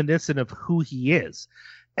reminiscent of who he is.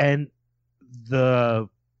 And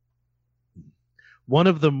one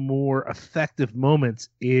of the more effective moments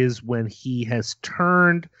is when he has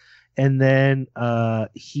turned, and then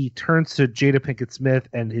he turns to Jada Pinkett Smith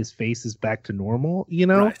and his face is back to normal, Right.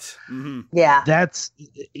 Mm-hmm. Yeah. That's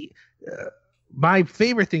my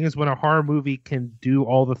favorite thing is when a horror movie can do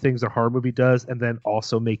all the things a horror movie does and then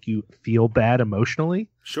also make you feel bad emotionally.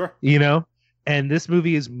 Sure. And this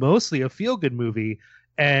movie is mostly a feel-good movie.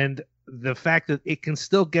 And the fact that it can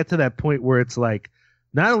still get to that point where it's like,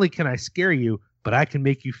 not only can I scare you, but I can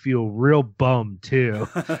make you feel real bummed too.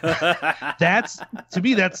 That's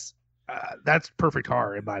perfect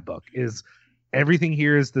horror in my book. Is everything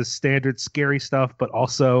here is the standard scary stuff, but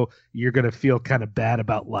also you're gonna feel kind of bad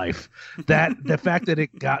about life. That the fact that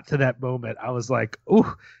it got to that moment, I was like,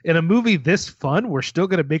 "Ooh, in a movie this fun, we're still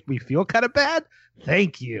gonna make me feel kind of bad."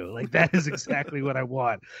 Thank you. Like that is exactly what I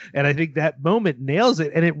want, and I think that moment nails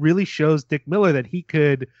it, and it really shows Dick Miller that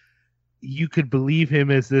you could believe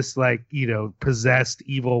him as this, like, possessed,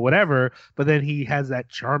 evil, whatever, but then he has that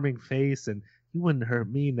charming face and you wouldn't hurt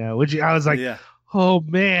me now, would you? I was like, oh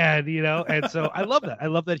man, and so I love that. I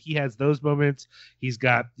love that he has those moments. He's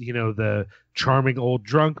got, the charming old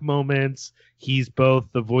drunk moments. He's both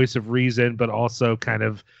the voice of reason, but also kind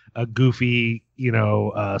of a goofy,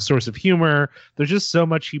 source of humor. There's just so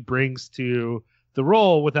much he brings to the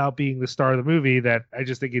role without being the star of the movie that I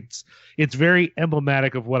just think it's very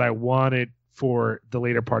emblematic of what I wanted for the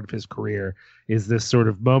later part of his career, is this sort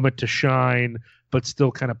of moment to shine, but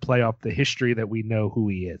still kind of play off the history that we know who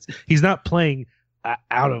he is. He's not playing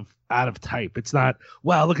out out of type. It's not,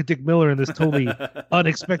 wow, look at Dick Miller in this totally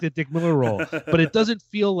unexpected Dick Miller role. But it doesn't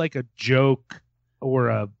feel like a joke or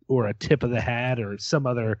a tip of the hat or some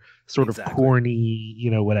other sort of corny,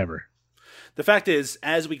 whatever. The fact is,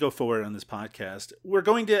 as we go forward on this podcast, we're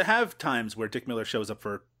going to have times where Dick Miller shows up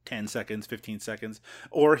for 10 seconds, 15 seconds,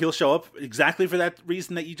 or he'll show up exactly for that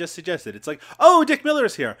reason that you just suggested. It's like, oh, Dick Miller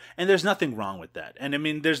is here. And there's nothing wrong with that. And I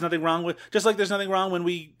mean, there's nothing wrong with, just like there's nothing wrong when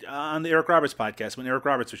we, on the Eric Roberts podcast, when Eric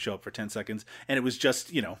Roberts would show up for 10 seconds, and it was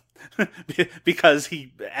just, because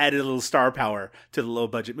he added a little star power to the low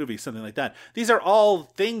budget movie, something like that. These are all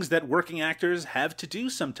things that working actors have to do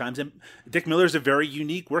sometimes. And Dick Miller's a very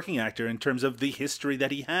unique working actor in terms of the history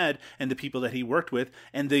that he had and the people that he worked with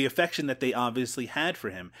and the affection that they obviously had for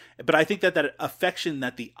him. But I think that affection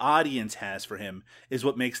that the audience has for him is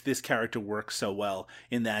what makes this character work so well,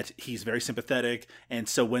 in that he's very sympathetic. And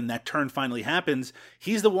so when that turn finally happens,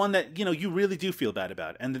 he's the one that, you really do feel bad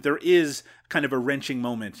about. And that there is kind of a wrenching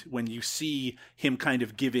moment when you see him kind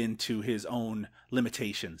of give in to his own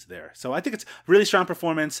limitations there. So I think it's a really strong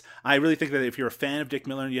performance. I really think that if you're a fan of Dick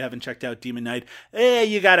Miller and you haven't checked out Demon Knight,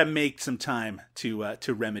 you got to make some time to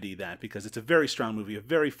remedy that, because it's a very strong movie, a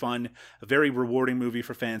very fun, a very rewarding movie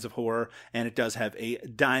for fans of horror, and it does have a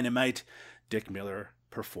dynamite Dick Miller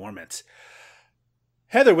performance.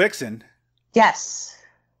 Heather Wixson. Yes.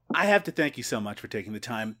 I have to thank you so much for taking the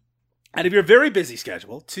time out of your very busy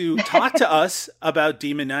schedule to talk to us about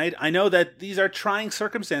Demon Knight. I know that these are trying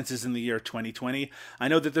circumstances in the year 2020. I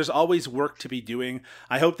know that there's always work to be doing.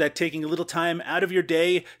 I hope that taking a little time out of your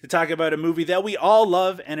day to talk about a movie that we all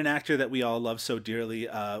love and an actor that we all love so dearly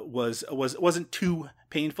wasn't too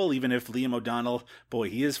painful, even if Liam O'Donnell, boy,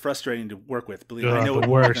 he is frustrating to work with. Believe me, I know the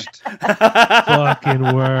worst.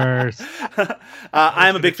 Fucking worst.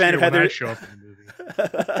 I'm a big fan of Heather.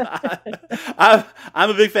 I'm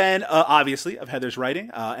a big fan, obviously, of Heather's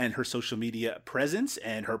writing and her social media presence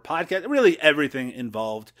and her podcast, really everything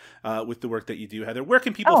involved with the work that you do, Heather. Where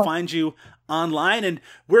can people find you online, and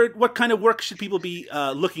what kind of work should people be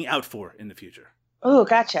looking out for in the future? Oh,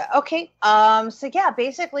 gotcha. Okay.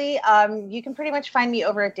 Basically, you can pretty much find me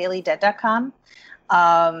over at dailydead.com.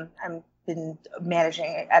 I'm been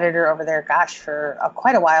managing editor over there, for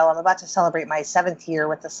quite a while. I'm about to celebrate my 7th year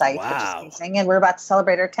with the site, which is amazing. And we're about to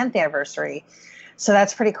celebrate our 10th anniversary. So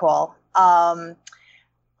that's pretty cool. We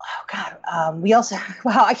also,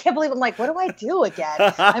 I can't believe I'm like, what do I do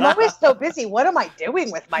again? I'm always so busy. What am I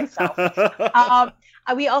doing with myself?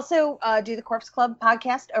 We also do the Corpse Club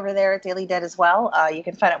podcast over there at Daily Dead as well. You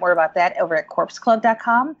can find out more about that over at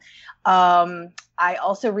corpseclub.com. I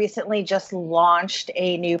also recently just launched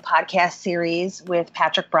a new podcast series with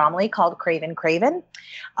Patrick Bromley called Craven Craven.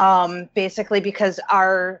 Basically because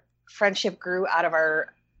our friendship grew out of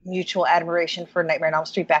our mutual admiration for Nightmare on Elm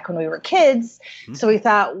Street back when we were kids. Mm-hmm. So we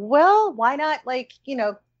thought, well, why not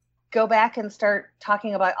go back and start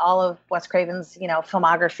talking about all of Wes Craven's,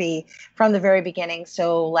 filmography from the very beginning.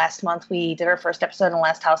 So last month we did our first episode on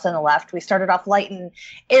Last House on the Left. We started off light and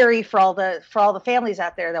airy for all the families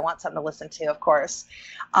out there that want something to listen to, of course.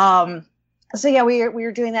 We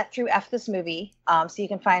were doing that through F This Movie. So you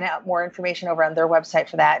can find out more information over on their website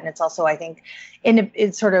for that. And it's also, I think,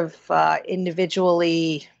 it's sort of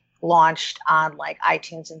individually launched on like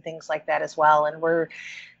iTunes and things like that as well. And we're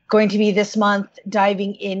going to be this month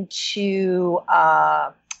diving into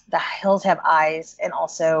The Hills Have Eyes, and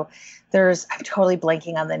also I'm totally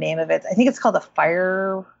blanking on the name of it. I think it's called The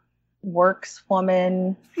Fireworks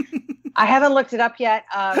Woman. I haven't looked it up yet.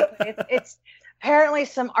 It's apparently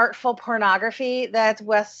some artful pornography that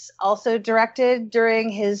Wes also directed during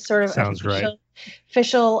his sort of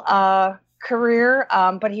official career,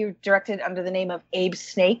 but he directed under the name of Abe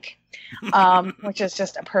Snake, which is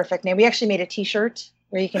just a perfect name. We actually made a T-shirt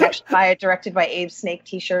where you can actually buy a directed by Abe Snake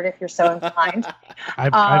T-shirt if you're so inclined.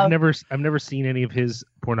 I've never seen any of his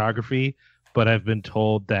pornography, but I've been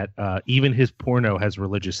told that even his porno has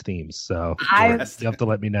religious themes. So you have to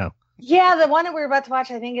let me know. Yeah, the one that we were about to watch,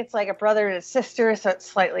 I think it's like a brother and a sister, so it's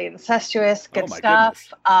slightly incestuous, good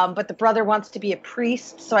stuff. But the brother wants to be a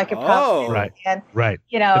priest, so I could probably right.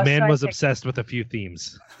 The man was obsessed with a few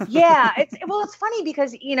themes. Yeah, it's funny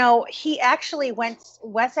because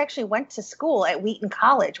Wes actually went to school at Wheaton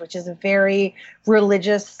College, which is a very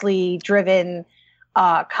religiously driven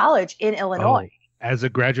college in Illinois. As a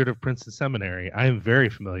graduate of Princeton Seminary, I am very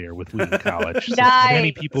familiar with Wheaton College. Nice.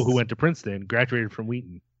 Many people who went to Princeton graduated from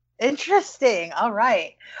Wheaton. Interesting. All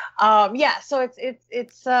right. So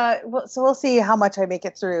so we'll see how much I make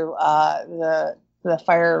it through the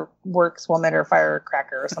fireworks woman or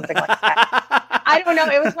firecracker or something like that. I don't know.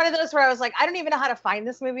 It was one of those where I was like, I don't even know how to find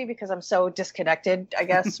this movie because I'm so disconnected, I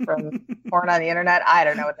guess, from porn on the internet. I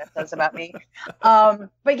don't know what that says about me.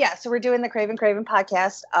 But yeah, so we're doing the Craven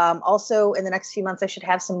podcast. Also, in the next few months, I should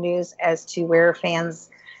have some news as to where fans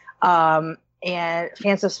and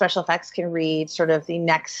fans of special effects can read sort of the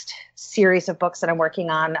next series of books that I'm working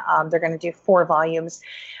on. They're going to do 4 volumes.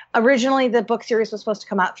 Originally, the book series was supposed to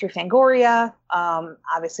come out through Fangoria.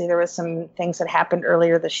 Obviously, there was some things that happened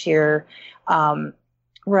earlier this year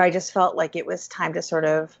where I just felt like it was time to sort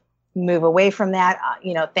of move away from that.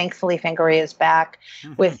 Thankfully, Fangoria is back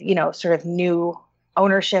with, sort of new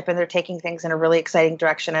ownership, and they're taking things in a really exciting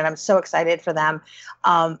direction, and I'm so excited for them.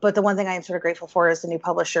 But the one thing I am sort of grateful for as the new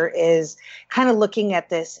publisher is kind of looking at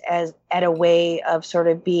this as at a way of sort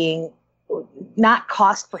of being not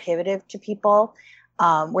cost prohibitive to people,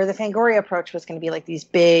 where the Fangoria approach was going to be like these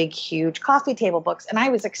big, huge coffee table books. And I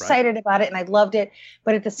was excited about it and I loved it.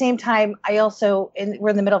 But at the same time, we're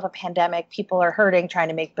in the middle of a pandemic. People are hurting, trying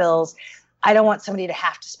to make bills. I don't want somebody to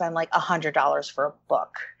have to spend like $100 for a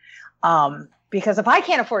book. Because if I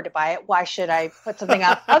can't afford to buy it, why should I put something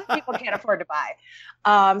out other people can't afford to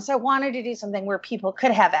buy? So I wanted to do something where people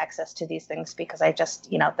could have access to these things because I just,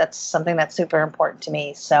 that's something that's super important to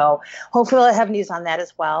me. So hopefully I'll have news on that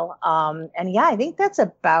as well. And yeah, I think that's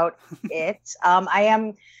about it. I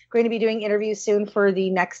am going to be doing interviews soon for the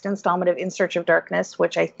next installment of In Search of Darkness,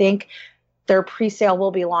 which I think their pre-sale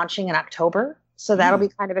will be launching in October. So that'll be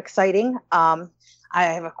kind of exciting. I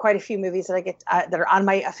have quite a few movies that I get that are on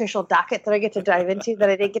my official docket that I get to dive into that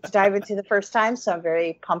I didn't get to dive into the first time. So I'm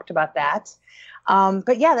very pumped about that.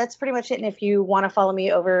 But yeah, that's pretty much it. And if you want to follow me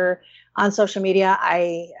over on social media,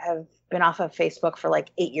 I have been off of Facebook for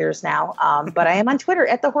like 8 years now. But I am on Twitter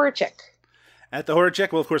at The Horror Chick. At The Horror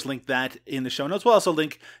Chick, we'll of course link that in the show notes. We'll also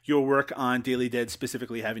link your work on Daily Dead,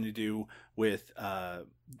 specifically having to do with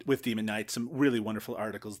Demon Knight. Some really wonderful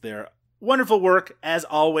articles there. Wonderful work, as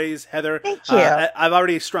always, Heather. Thank you. I've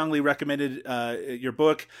already strongly recommended your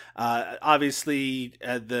book. Obviously,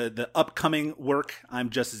 the upcoming work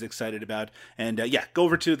I'm just as excited about. And go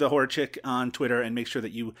over to The Horror Chick on Twitter and make sure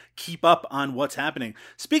that you keep up on what's happening.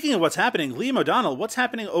 Speaking of what's happening, Liam O'Donnell, what's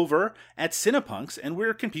happening over at Cinepunks, and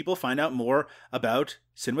where can people find out more about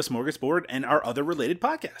Cinema Smorgasbord and our other related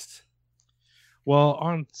podcasts? Well,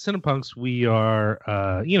 on Cinepunks, we are,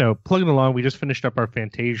 plugging along. We just finished up our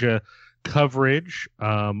Fantasia coverage.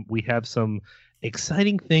 We have some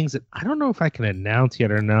exciting things that I don't know if I can announce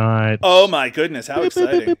yet or not. Oh my goodness, how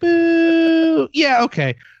exciting. Yeah,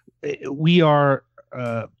 okay. We are,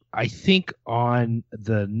 I think on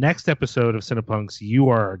the next episode of Cinepunks, you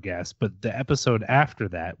are our guest, but the episode after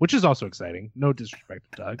that, which is also exciting, no disrespect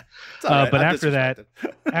to Doug, right, but after that,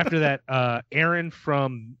 Aaron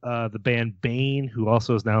from the band Bane, who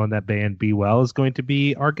also is now in that band Be Well, is going to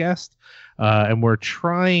be our guest. And we're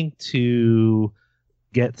trying to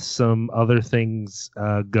get some other things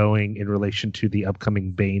going in relation to the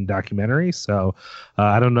upcoming Bane documentary. So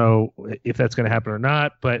I don't know if that's going to happen or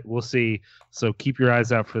not, but we'll see. So keep your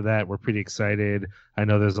eyes out for that. We're pretty excited. I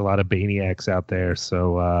know there's a lot of Baniacs out there,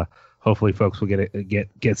 so hopefully folks will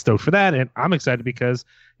get stoked for that. And I'm excited because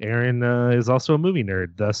Aaron is also a movie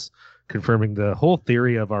nerd, thus confirming the whole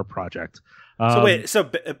theory of our project. So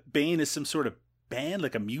Bane is some sort of band,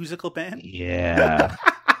 like a musical band? Yeah.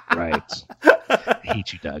 Right. I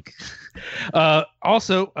hate you, Doug.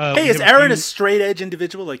 Also, hey, is Aaron a straight edge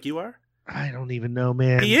individual like you are? I don't even know,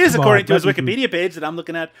 man. He is, according to his Wikipedia page that I'm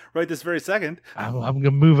looking at right this very second. I'm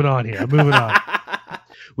moving on here. I'm moving on.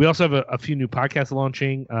 We also have a few new podcasts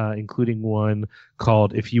launching, including one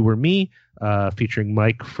called If You Were Me, featuring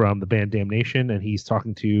Mike from the band Damnation, and he's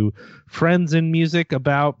talking to friends in music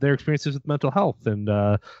about their experiences with mental health and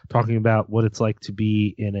talking about what it's like to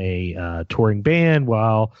be in a touring band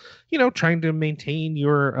while, trying to maintain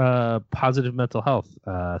your positive mental health.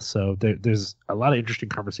 So there's a lot of interesting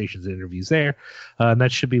conversations and interviews there, and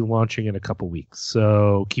that should be launching in a couple weeks.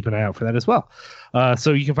 So keep an eye out for that as well.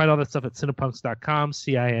 So you can find all that stuff at cinepunks.com,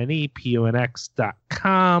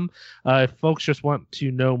 cinepunx.com. If folks just want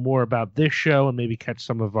to know more about this show and maybe catch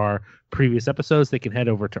some of our previous episodes, they can head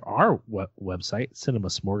over to our website,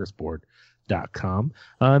 cinemasmorgasbord.com.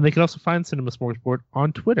 And they can also find Cinema Smorgasbord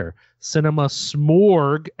on Twitter, Cinema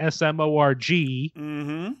Smorg, SMORG.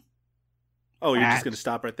 Mm-hmm. Oh, you're just going to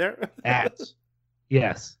stop right there?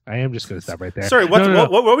 Yes, I am just going to stop right there. Sorry,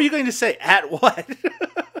 what were you going to say? At what?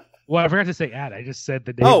 Well, I forgot to say at. I just said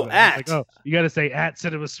the name. Oh, of it. I was at. like, you got to say at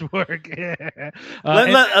Cinema Smorg.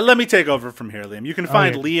 Let me take over from here, Liam. You can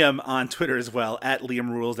find yeah. Liam on Twitter as well, at Liam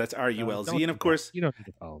Rules. That's RULZ. And of course, you don't need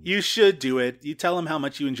to follow me. you should do it. You tell him how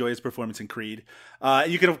much you enjoy his performance in Creed.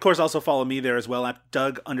 You can, of course, also follow me there as well at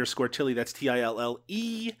Doug_Tilley. That's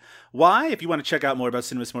TILLEY. If you want to check out more about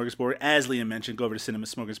Cinema Smorgasbord, as Liam mentioned, go over to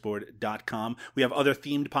cinemasmorgasbord.com. We have other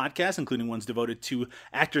themed podcasts, including ones devoted to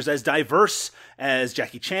actors as diverse as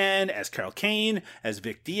Jackie Chan, as Carol Kane, as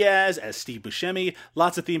Vic Diaz, as Steve Buscemi.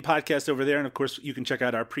 Lots of themed podcasts over there. And of course, you can check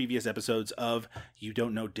out our previous episodes of You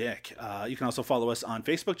Don't Know Dick. You can also follow us on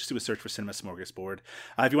Facebook. Just do a search for Cinema Smorgasbord.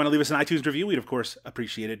 If you want to leave us an iTunes review, we'd of course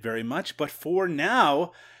appreciate it very much. But for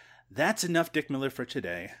now, that's enough Dick Miller for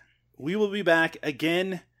today. We will be back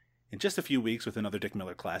again in just a few weeks with another Dick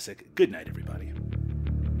Miller classic. Good night, everybody.